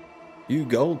 You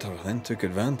gulled her, then took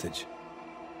advantage.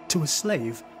 To a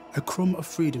slave, a crumb of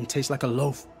freedom tastes like a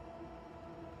loaf.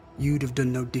 You'd have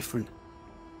done no different,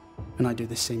 and I'd do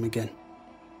the same again.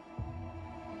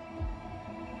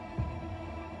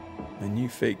 When you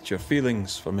faked your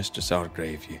feelings for Mistress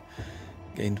Argrave, you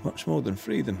gained much more than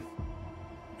freedom.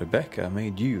 Rebecca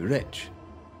made you rich.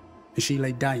 As she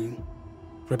lay dying,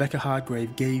 Rebecca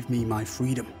Hardgrave gave me my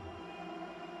freedom.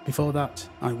 Before that,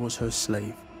 I was her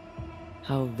slave.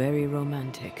 How very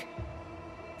romantic.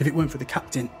 If it weren't for the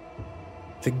captain,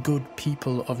 the good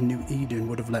people of New Eden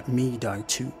would have let me die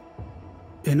too.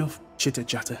 Enough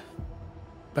chitter-chatter.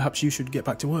 Perhaps you should get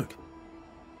back to work.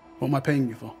 What am I paying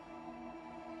you for?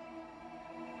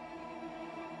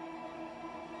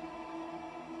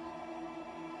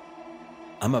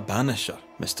 I'm a banisher,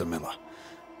 Mr. Miller,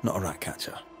 not a rat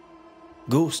catcher.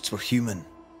 Ghosts were human.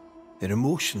 They're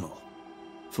emotional,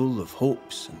 full of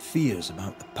hopes and fears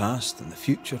about the past and the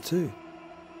future too.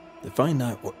 To find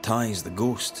out what ties the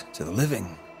ghost to the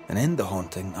living and end the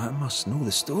haunting, I must know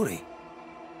the story.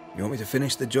 You want me to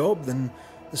finish the job, then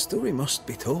the story must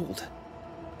be told.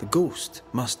 The ghost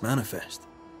must manifest.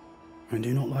 I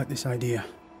do not like this idea.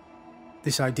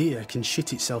 This idea can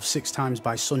shit itself 6 times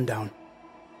by sundown.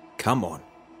 Come on,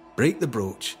 break the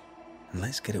brooch, and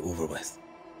let's get it over with.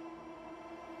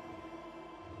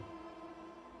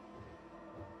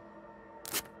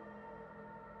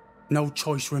 No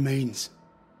choice remains.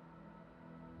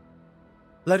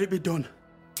 Let it be done.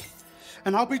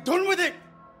 And I'll be done with it!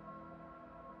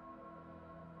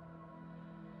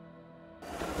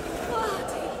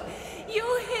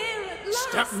 You're here at last!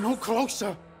 Step no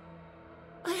closer!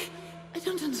 I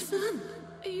don't understand.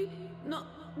 Are you not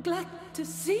glad to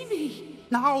see me?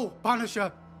 Now,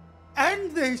 Banisher!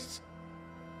 End this!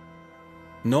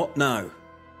 Not now.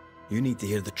 You need to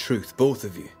hear the truth, both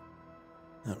of you.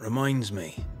 That reminds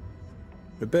me.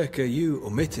 Rebecca, you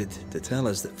omitted to tell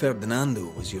us that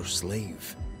Ferdinando was your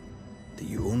slave. That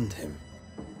you owned him.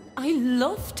 I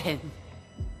loved him.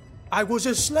 I was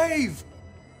a slave!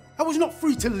 I was not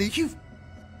free to leave.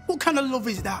 What kind of love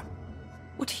is that?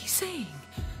 What are you saying?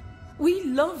 We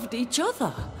loved each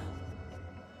other.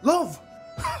 Love?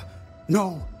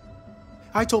 No.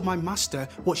 I told my master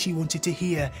what she wanted to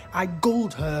hear. I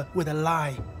gulled her with a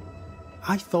lie.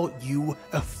 I thought you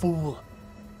a fool.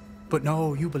 But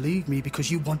no, you believed me because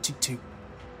you wanted to.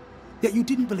 Yet you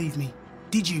didn't believe me,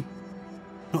 did you?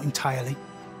 Not entirely.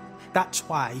 That's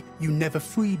why you never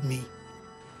freed me.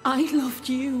 I loved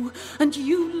you, and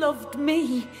you loved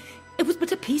me. It was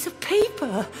but a piece of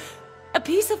paper. A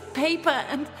piece of paper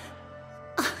and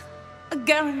a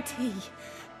guarantee.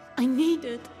 I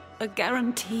needed a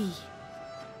guarantee.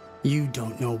 You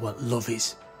don't know what love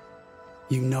is.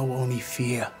 You know only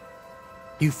fear.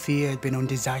 You feared being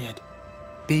undesired,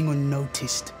 being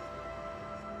unnoticed,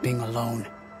 being alone.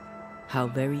 How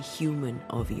very human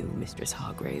of you, Mistress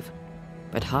Hargrave.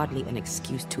 But hardly an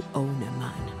excuse to own a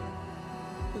man.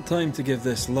 Time to give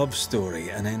this love story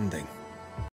an ending.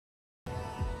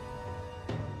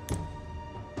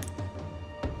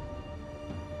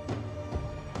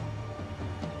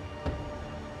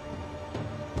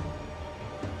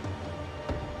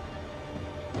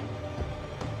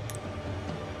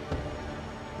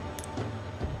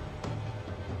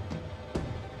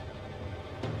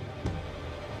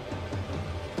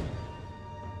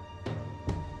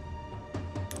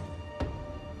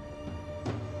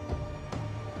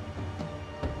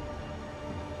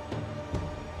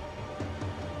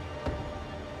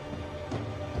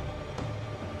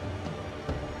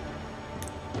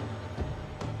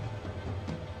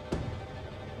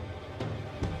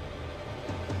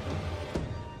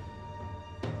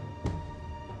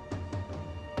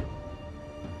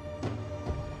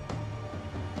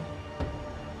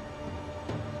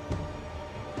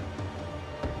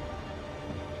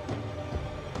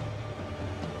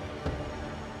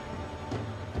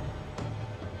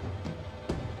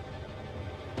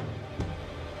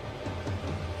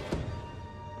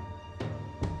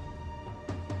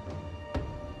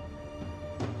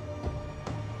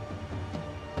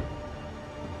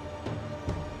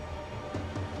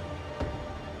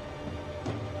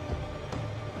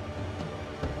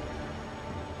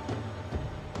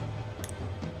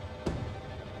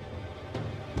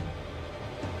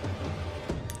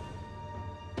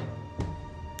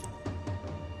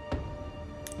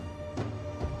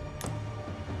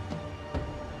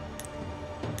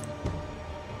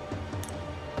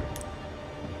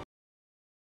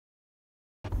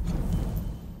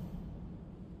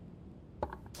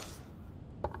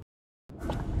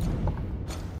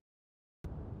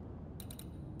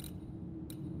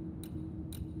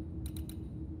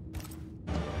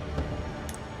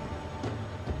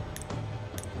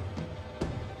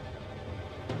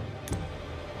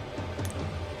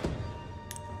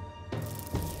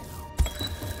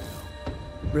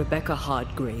 Rebecca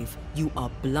Hargrave, you are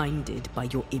blinded by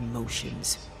your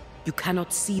emotions. You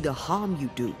cannot see the harm you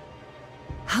do.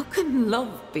 How can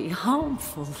love be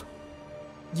harmful?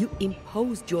 You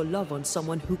imposed your love on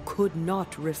someone who could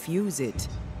not refuse it.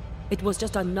 It was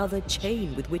just another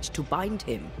chain with which to bind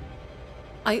him.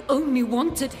 I only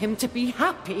wanted him to be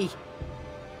happy.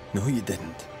 No, you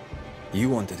didn't. You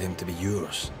wanted him to be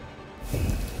yours.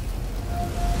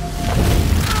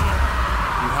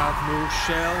 no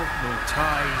shell, no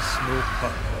ties, no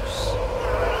purpose.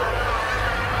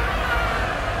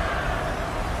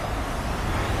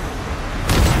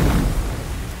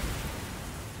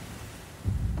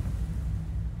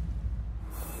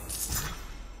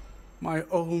 My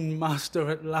own master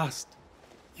at last.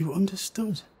 You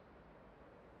understood.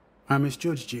 I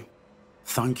misjudged you.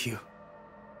 Thank you.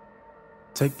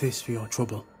 Take this for your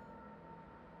trouble.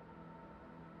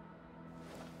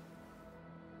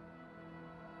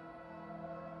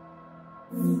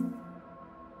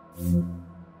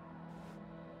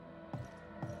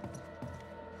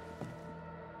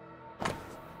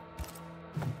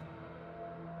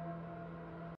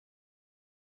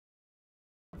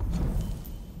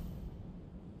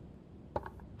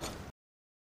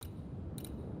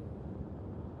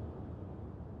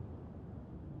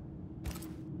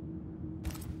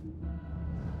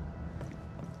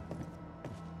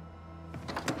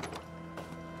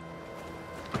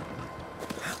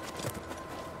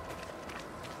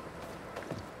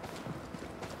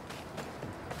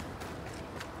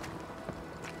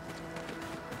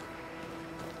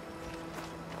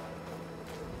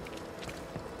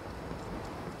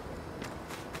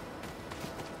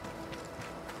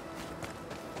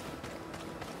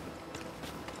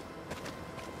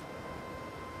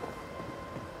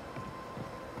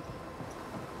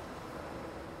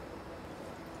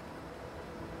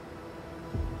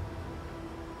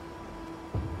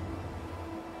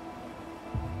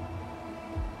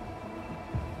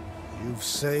 You've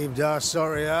saved our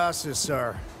sorry asses,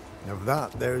 sir. Of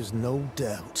that, there's no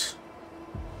doubt.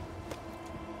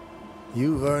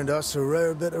 You've earned us a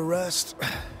rare bit of rest,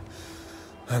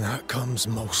 and that comes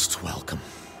most welcome.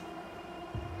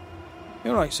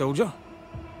 You all right, soldier?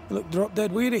 You look drop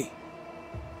dead weary.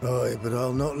 Aye, but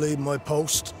I'll not leave my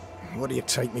post. What do you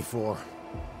take me for?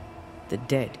 The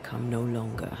dead come no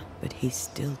longer, but he's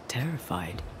still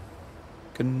terrified.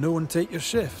 Can no one take your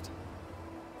shift?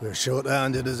 We're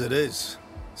short-handed as it is.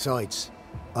 Besides,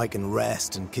 I can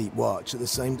rest and keep watch at the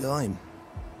same time.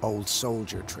 Old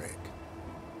soldier trick.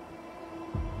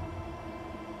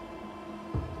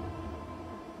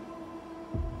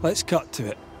 Let's cut to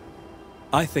it.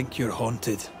 I think you're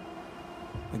haunted.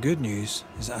 The good news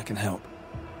is that I can help.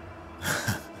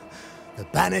 The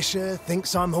Banisher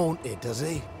thinks I'm haunted, does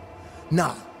he?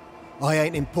 Nah, I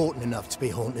ain't important enough to be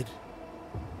haunted.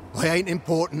 I ain't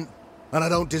important, and I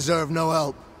don't deserve no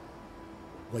help.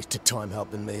 Wasted time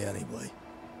helping me anyway.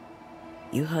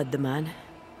 You heard the man.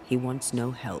 He wants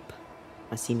no help.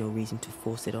 I see no reason to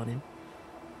force it on him.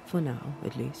 For now,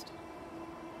 at least.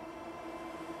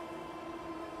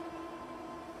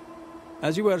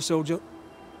 As you were, soldier.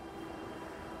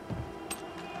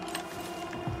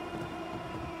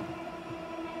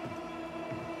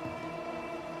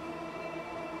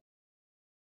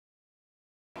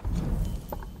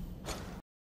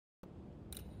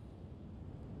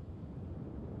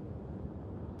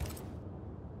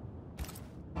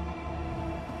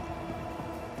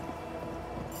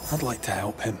 I'd like to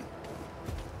help him.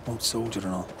 Old soldier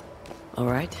and all. All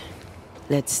right.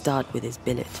 Let's start with his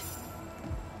billet.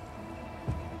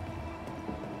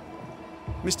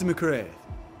 Mr. McRae,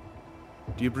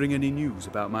 do you bring any news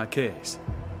about my case?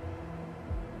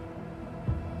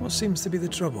 What seems to be the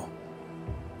trouble?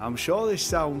 I'm sure this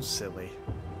sounds silly,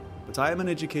 but I am an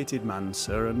educated man,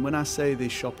 sir, and when I say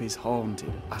this shop is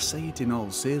haunted, I say it in all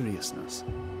seriousness.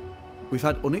 We've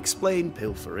had unexplained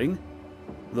pilfering,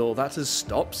 though that has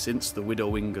stopped since the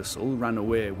widow Ingersoll ran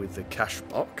away with the cash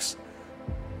box.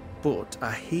 But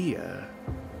I hear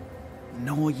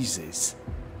noises.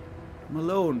 I'm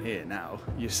alone here now,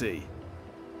 you see.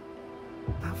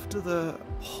 After the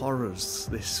horrors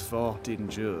this fort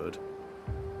endured,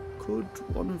 could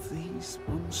one of these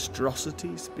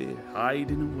monstrosities be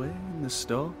hiding away in the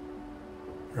store?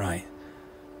 Right.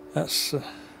 That's a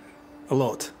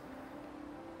lot.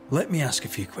 Let me ask a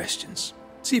few questions.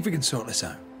 See if we can sort this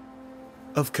out.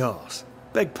 Of course.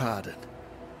 Beg pardon.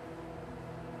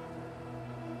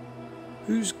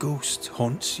 Whose ghost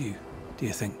haunts you, do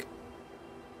you think?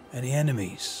 Any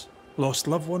enemies? Lost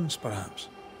loved ones, perhaps?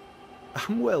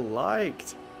 I'm well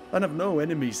liked, and I've no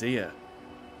enemies here.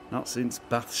 Not since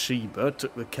Bathsheba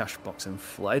took the cash box and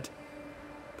fled.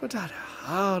 But I'd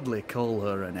hardly call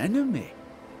her an enemy.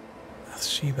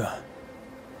 Bathsheba.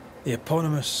 The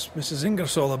eponymous Mrs.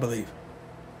 Ingersoll, I believe.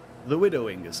 The widow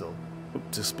Ingersoll,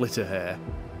 up to split her hair.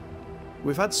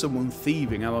 We've had someone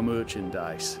thieving our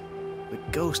merchandise. The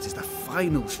ghost is the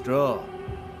final straw.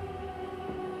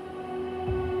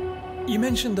 You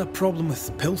mentioned a problem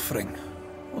with pilfering.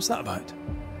 What's that about?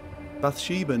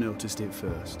 Bathsheba noticed it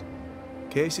first.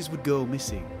 Cases would go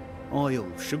missing. Oil,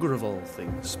 sugar of all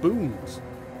things, spoons.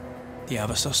 Do you have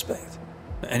a suspect?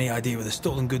 Any idea where the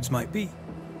stolen goods might be?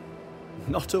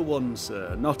 Not a one,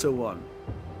 sir, not a one.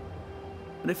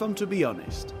 And if I'm to be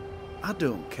honest, I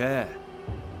don't care.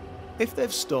 If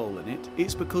they've stolen it,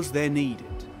 it's because they need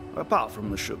it, apart from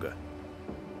the sugar.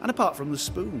 And apart from the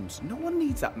spoons, no one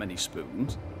needs that many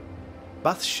spoons.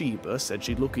 Bathsheba said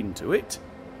she'd look into it,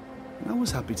 and I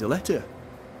was happy to let her.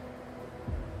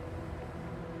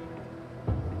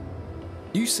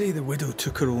 You say the widow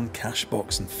took her own cash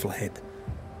box and fled.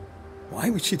 Why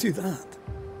would she do that?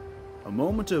 A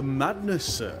moment of madness,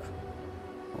 sir.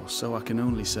 Or so I can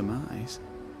only surmise.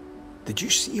 Did you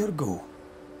see her go?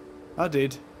 I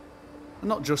did. And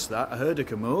not just that, I heard a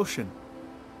commotion.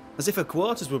 As if her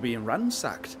quarters were being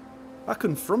ransacked. I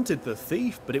confronted the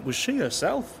thief, but it was she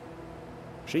herself.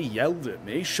 She yelled at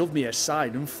me, shoved me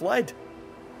aside and fled.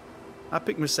 I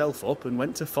picked myself up and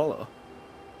went to follow,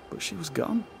 but she was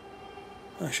gone.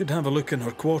 I should have a look in her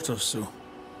quarters, so.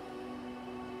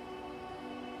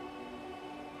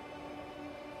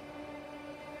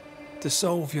 To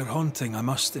solve your haunting, I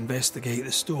must investigate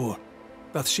the store.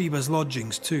 Bathsheba's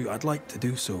lodgings too. I'd like to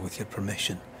do so with your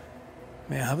permission.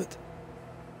 May I have it?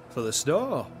 For the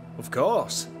store? Of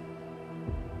course.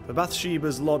 For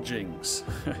Bathsheba's lodgings.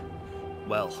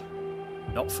 Well,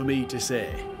 not for me to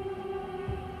say.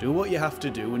 Do what you have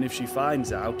to do, and if she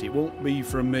finds out, it won't be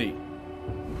from me.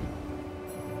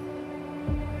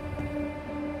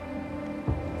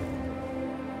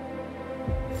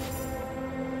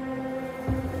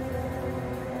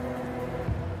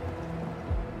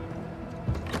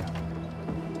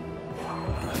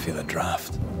 I feel a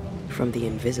draft. From the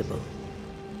invisible.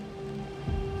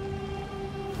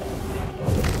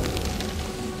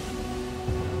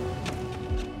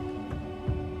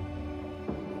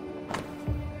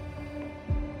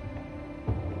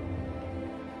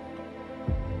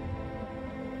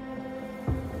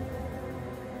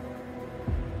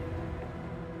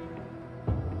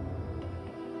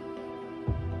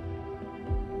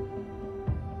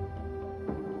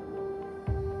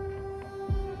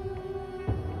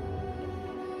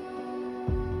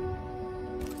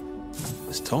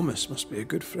 This Thomas must be a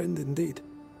good friend indeed.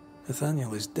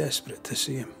 Nathaniel is desperate to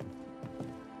see him.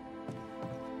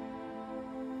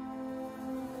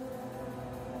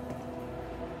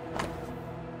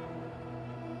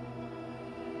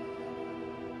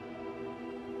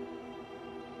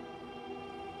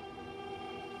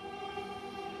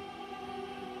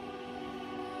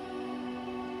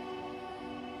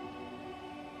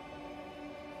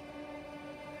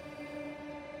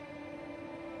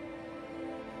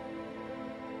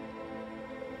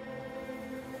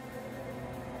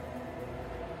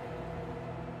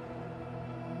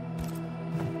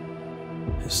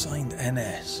 Signed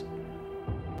NS,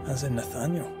 as in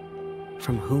Nathaniel.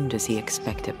 From whom does he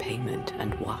expect a payment,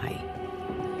 and why?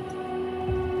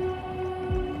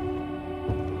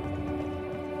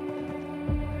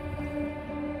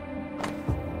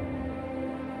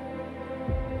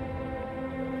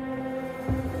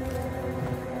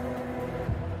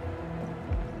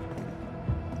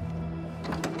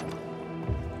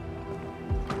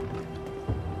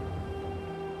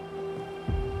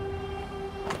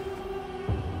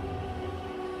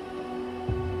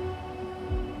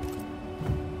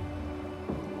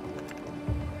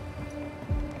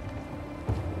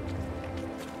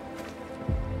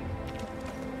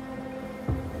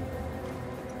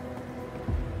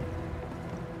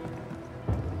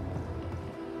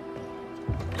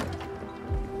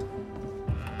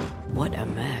 What a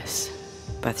mess.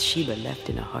 Bathsheba left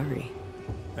in a hurry.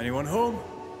 Anyone home?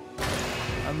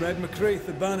 I'm Red McCraith,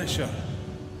 the Banisher.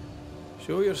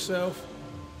 Show yourself.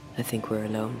 I think we're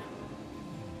alone.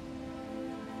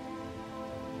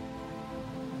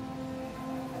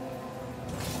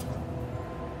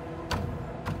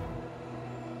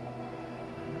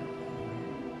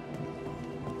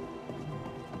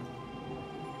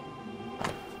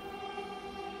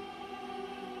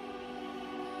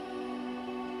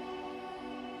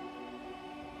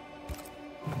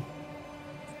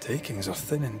 Takings are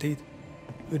thin indeed.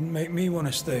 Wouldn't make me want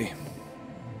to stay.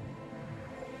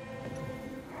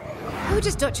 Who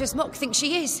does Duchess Muck think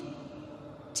she is?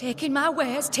 Taking my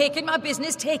wares, taking my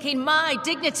business, taking my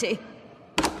dignity.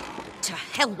 To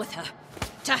hell with her.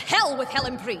 To hell with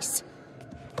Helen Priest.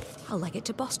 I'll leg it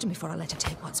to Boston before I let her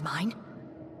take what's mine.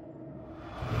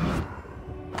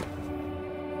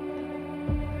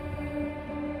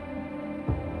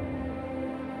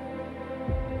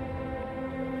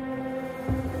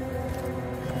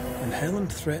 When Helen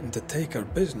threatened to take her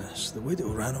business, the widow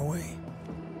ran away.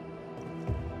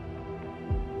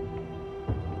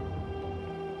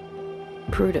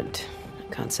 Prudent.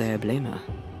 I can't say I blame her.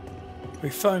 We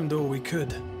found all we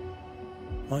could.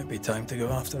 Might be time to go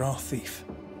after our thief.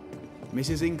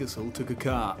 Mrs. Ingersoll took a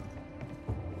cart.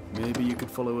 Maybe you could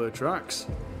follow her tracks.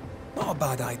 Not a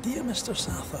bad idea, Mr.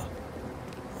 Sather.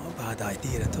 Not a bad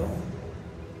idea at all.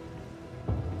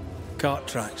 Cart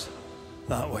tracks.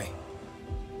 That way.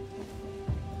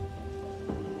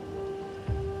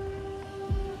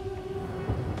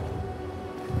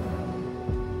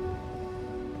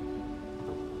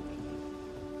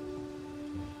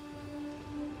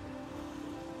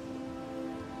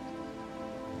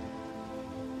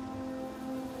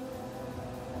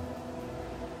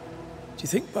 Do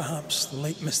you think perhaps the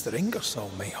late Mr. Ingersoll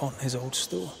may haunt his old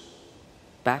store?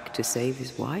 Back to save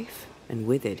his wife, and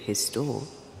with it his store?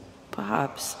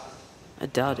 Perhaps. I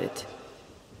doubt it.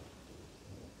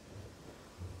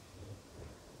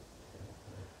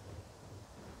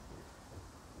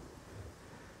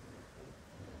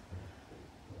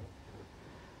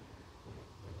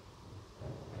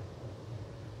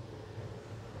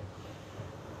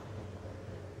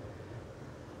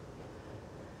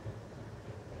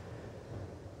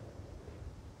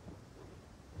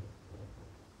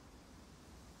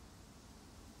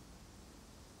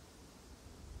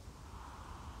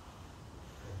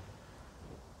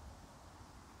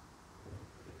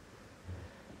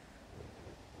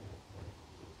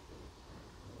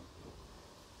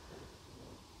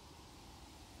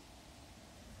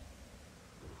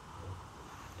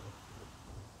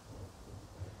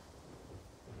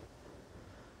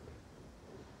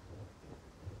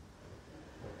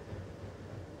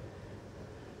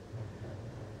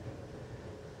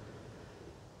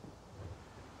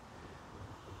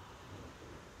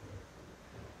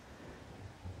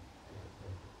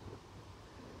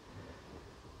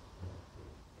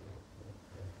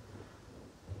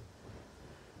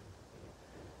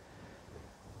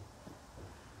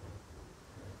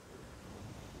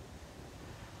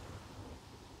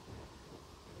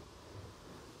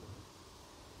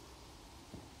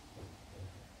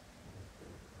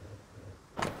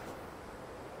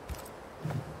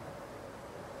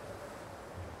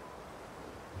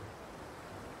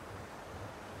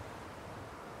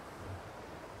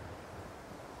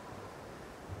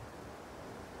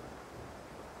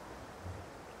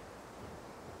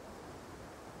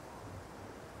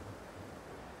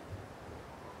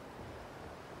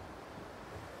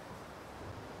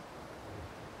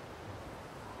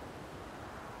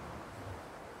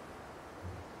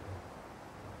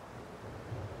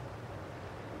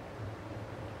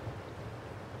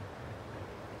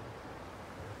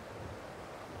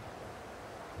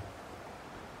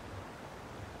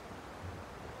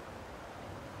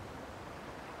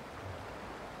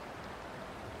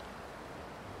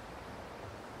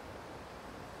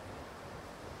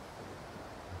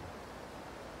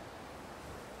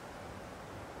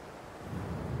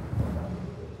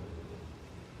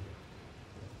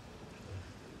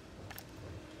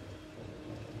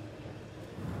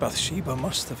 Bathsheba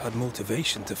must have had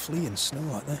motivation to flee in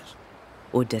snow like this.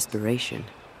 Or desperation.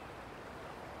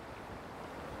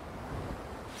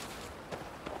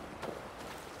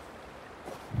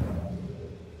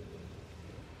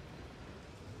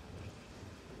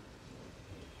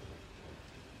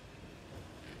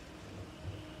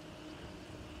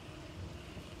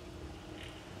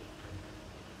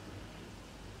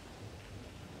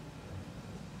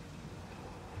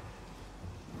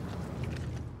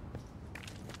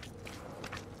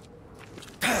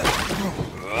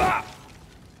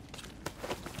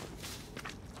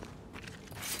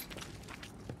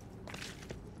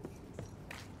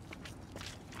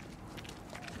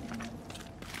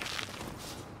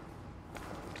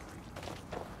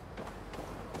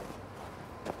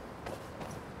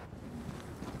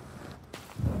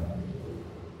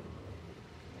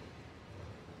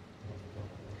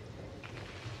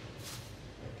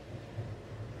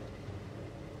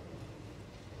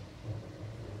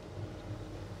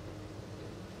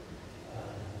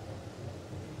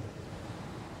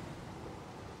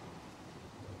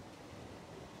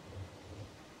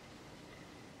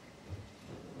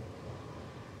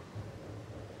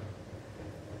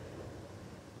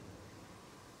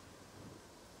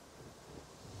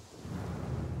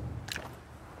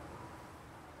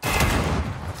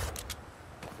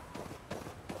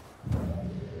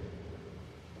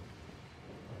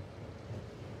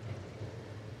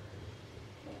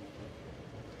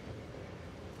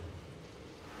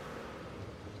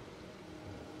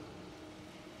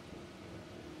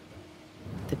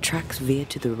 The tracks veer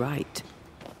to the right.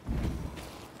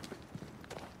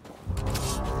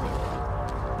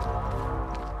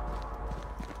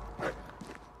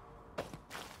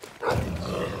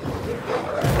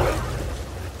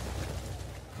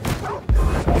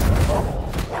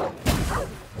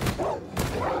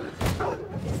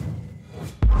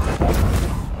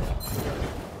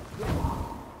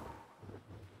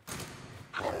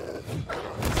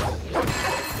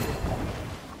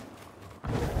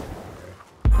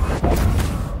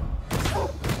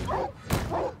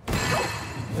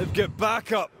 Get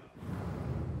back up!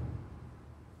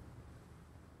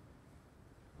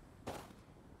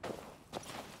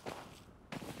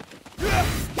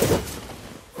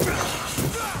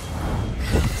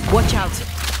 Watch out!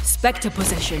 Spectre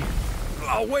possession.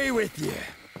 Away with you!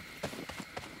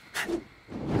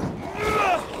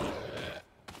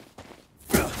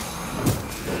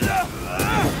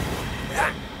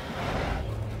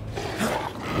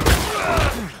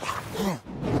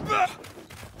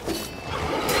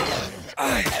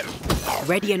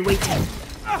 Ready and waiting.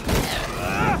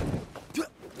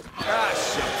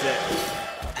 Shut it!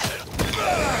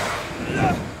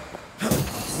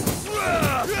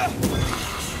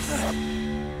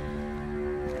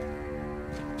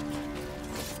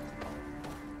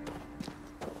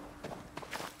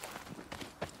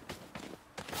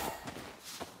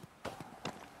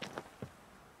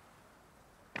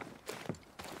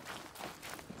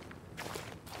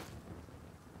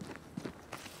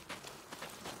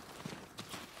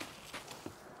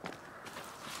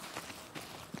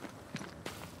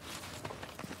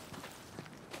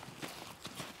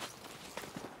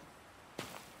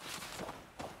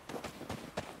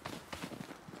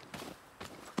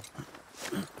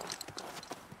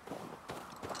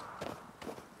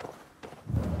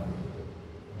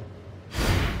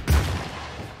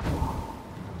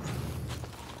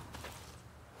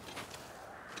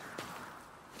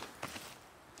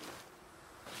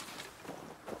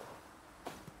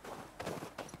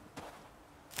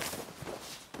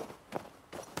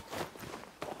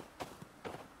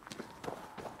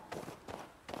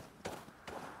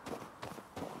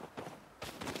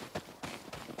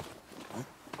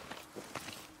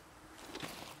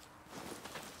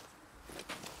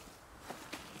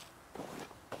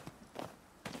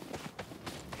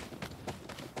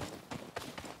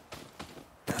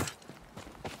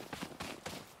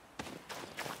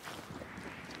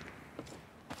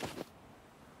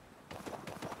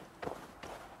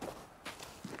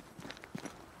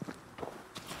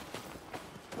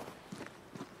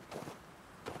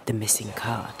 The missing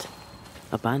cart.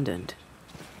 Abandoned.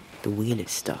 The wheel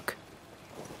is stuck.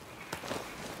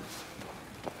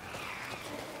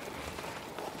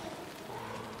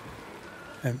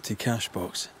 Empty cash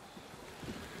box.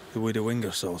 The widow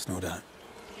Ingersoll's, no doubt.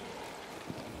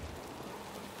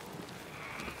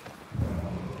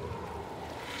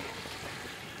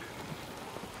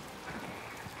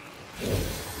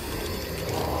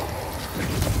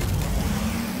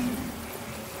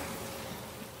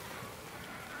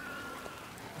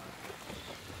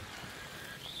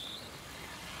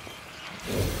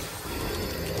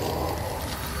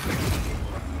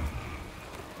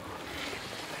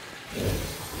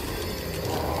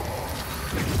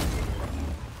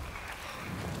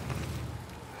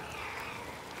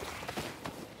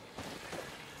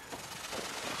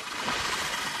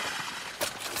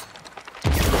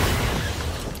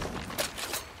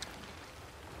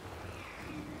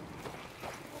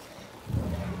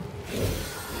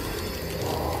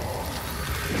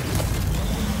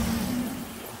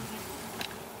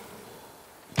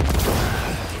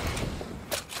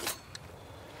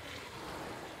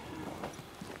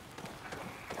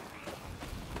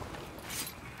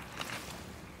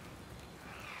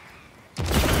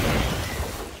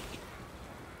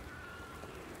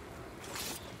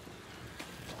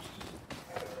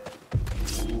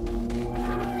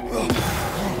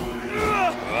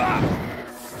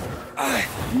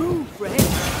 Move, Fred.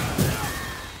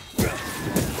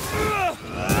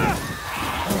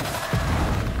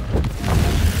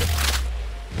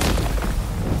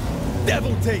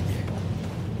 Devil take you!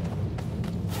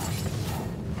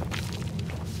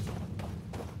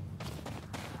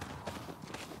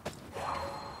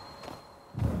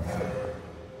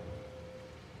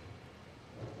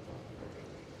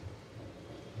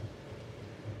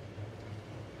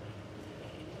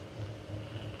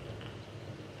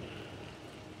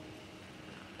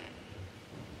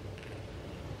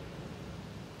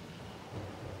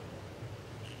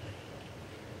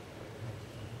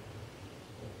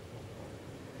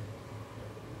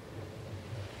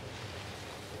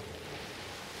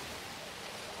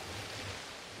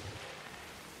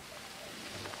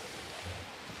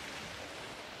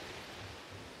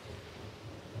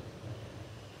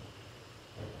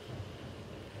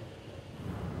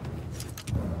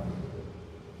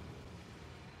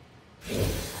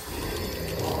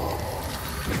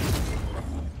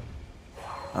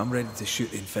 I'm ready to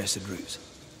shoot the infested roots,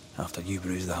 after you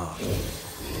bruise the heart.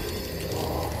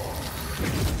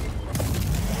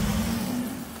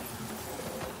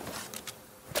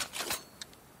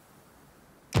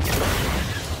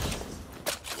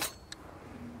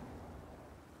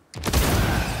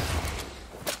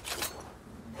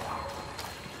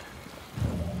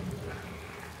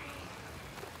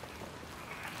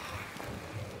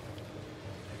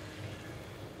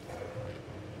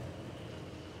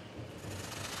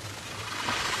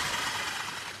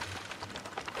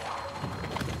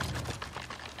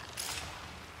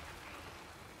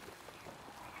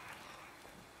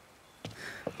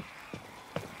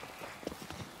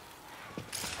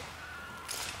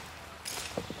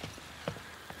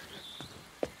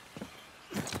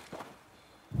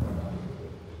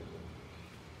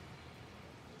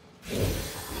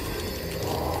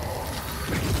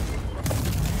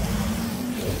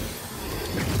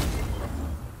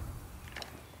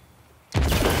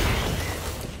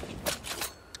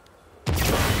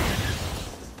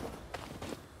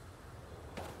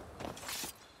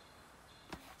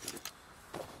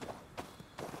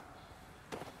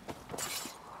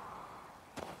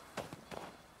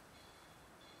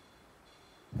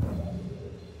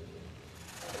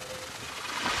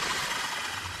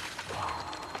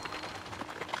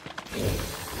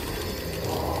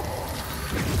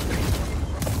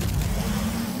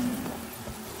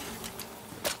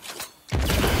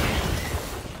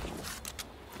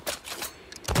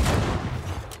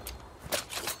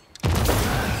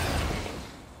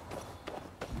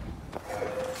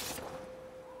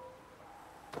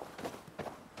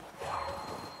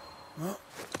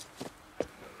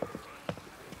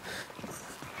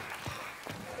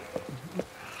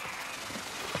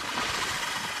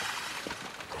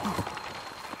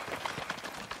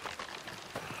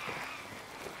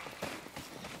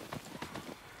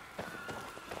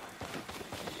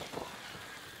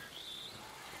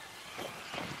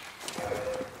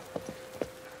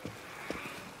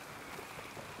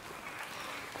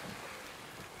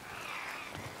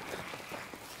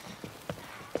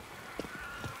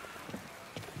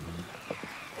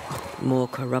 More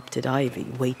corrupted ivy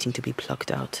waiting to be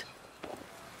plucked out.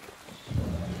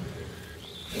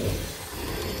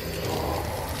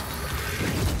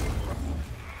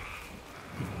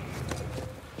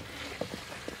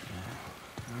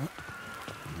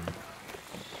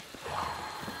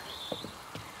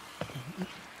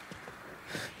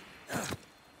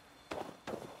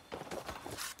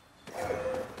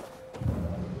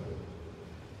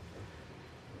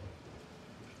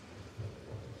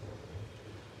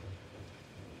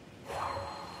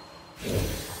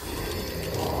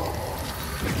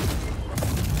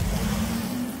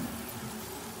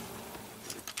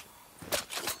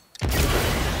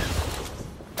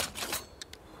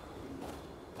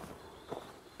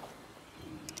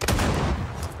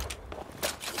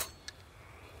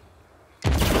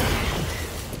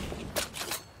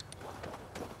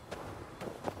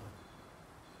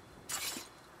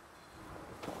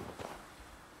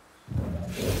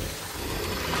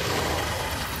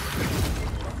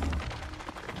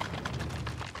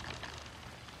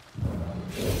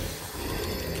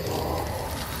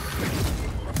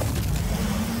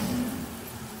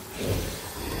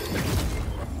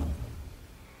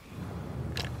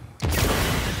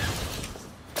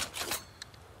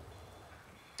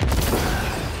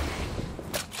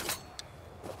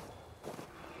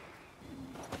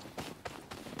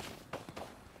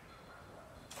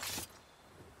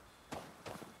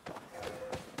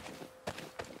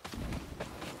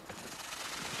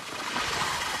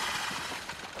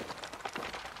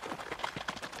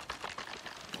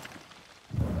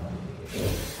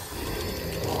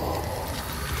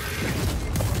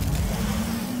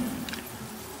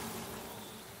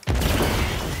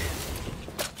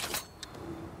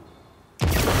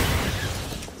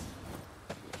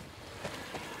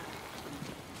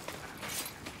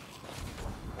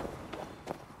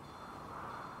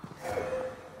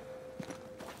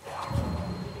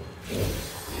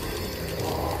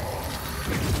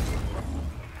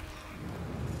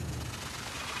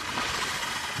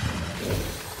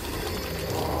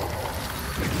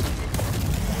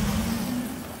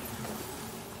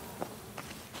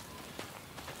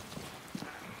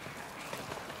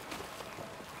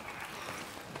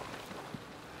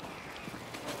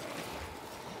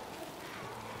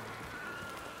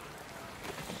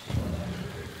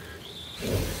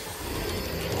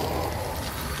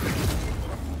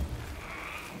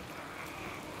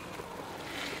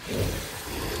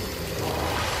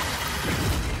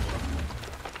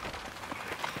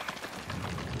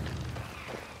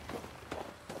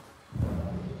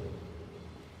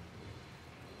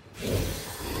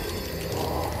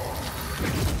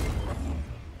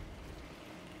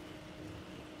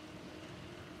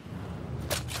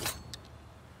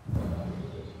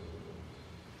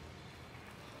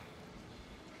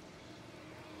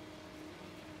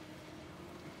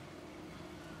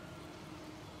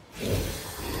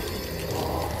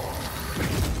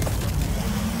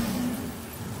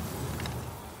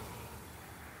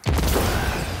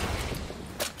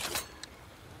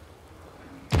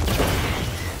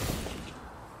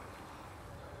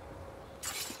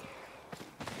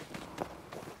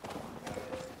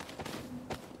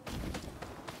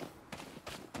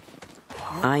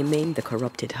 I maim the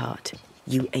corrupted heart.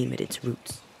 You aim at its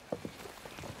roots.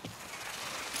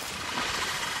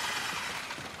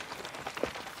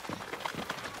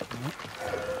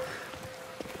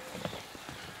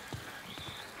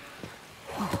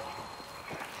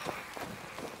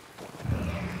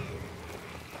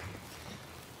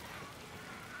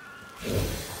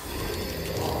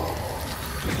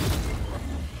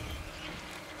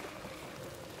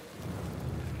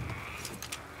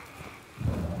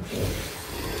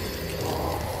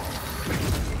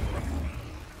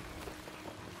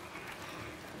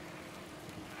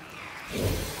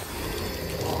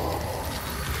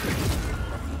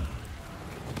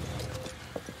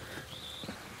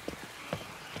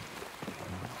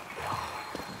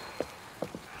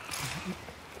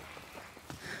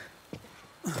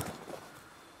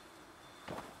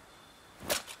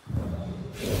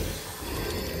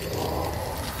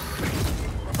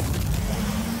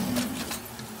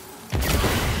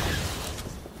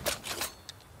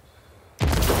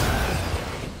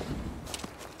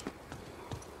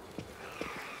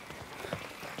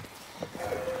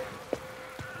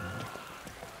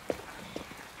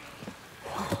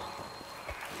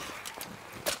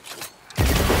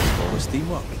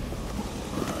 Teamwork.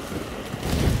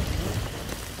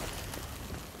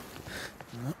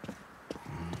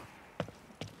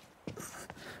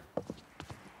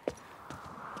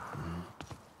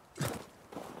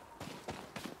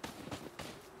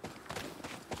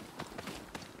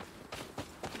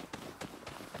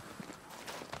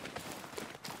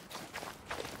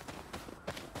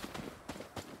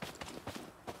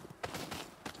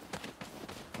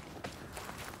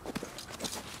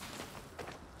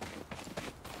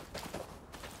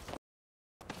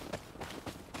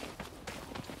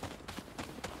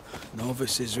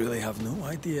 novices really have no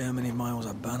idea how many miles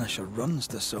a banisher runs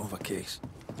to solve a case.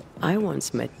 I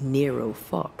once met Nero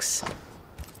Fox,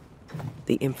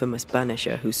 the infamous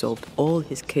banisher who solved all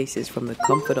his cases from the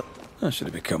comfort of... I should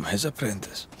have become his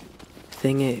apprentice.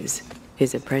 Thing is,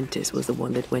 his apprentice was the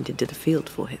one that went into the field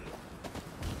for him.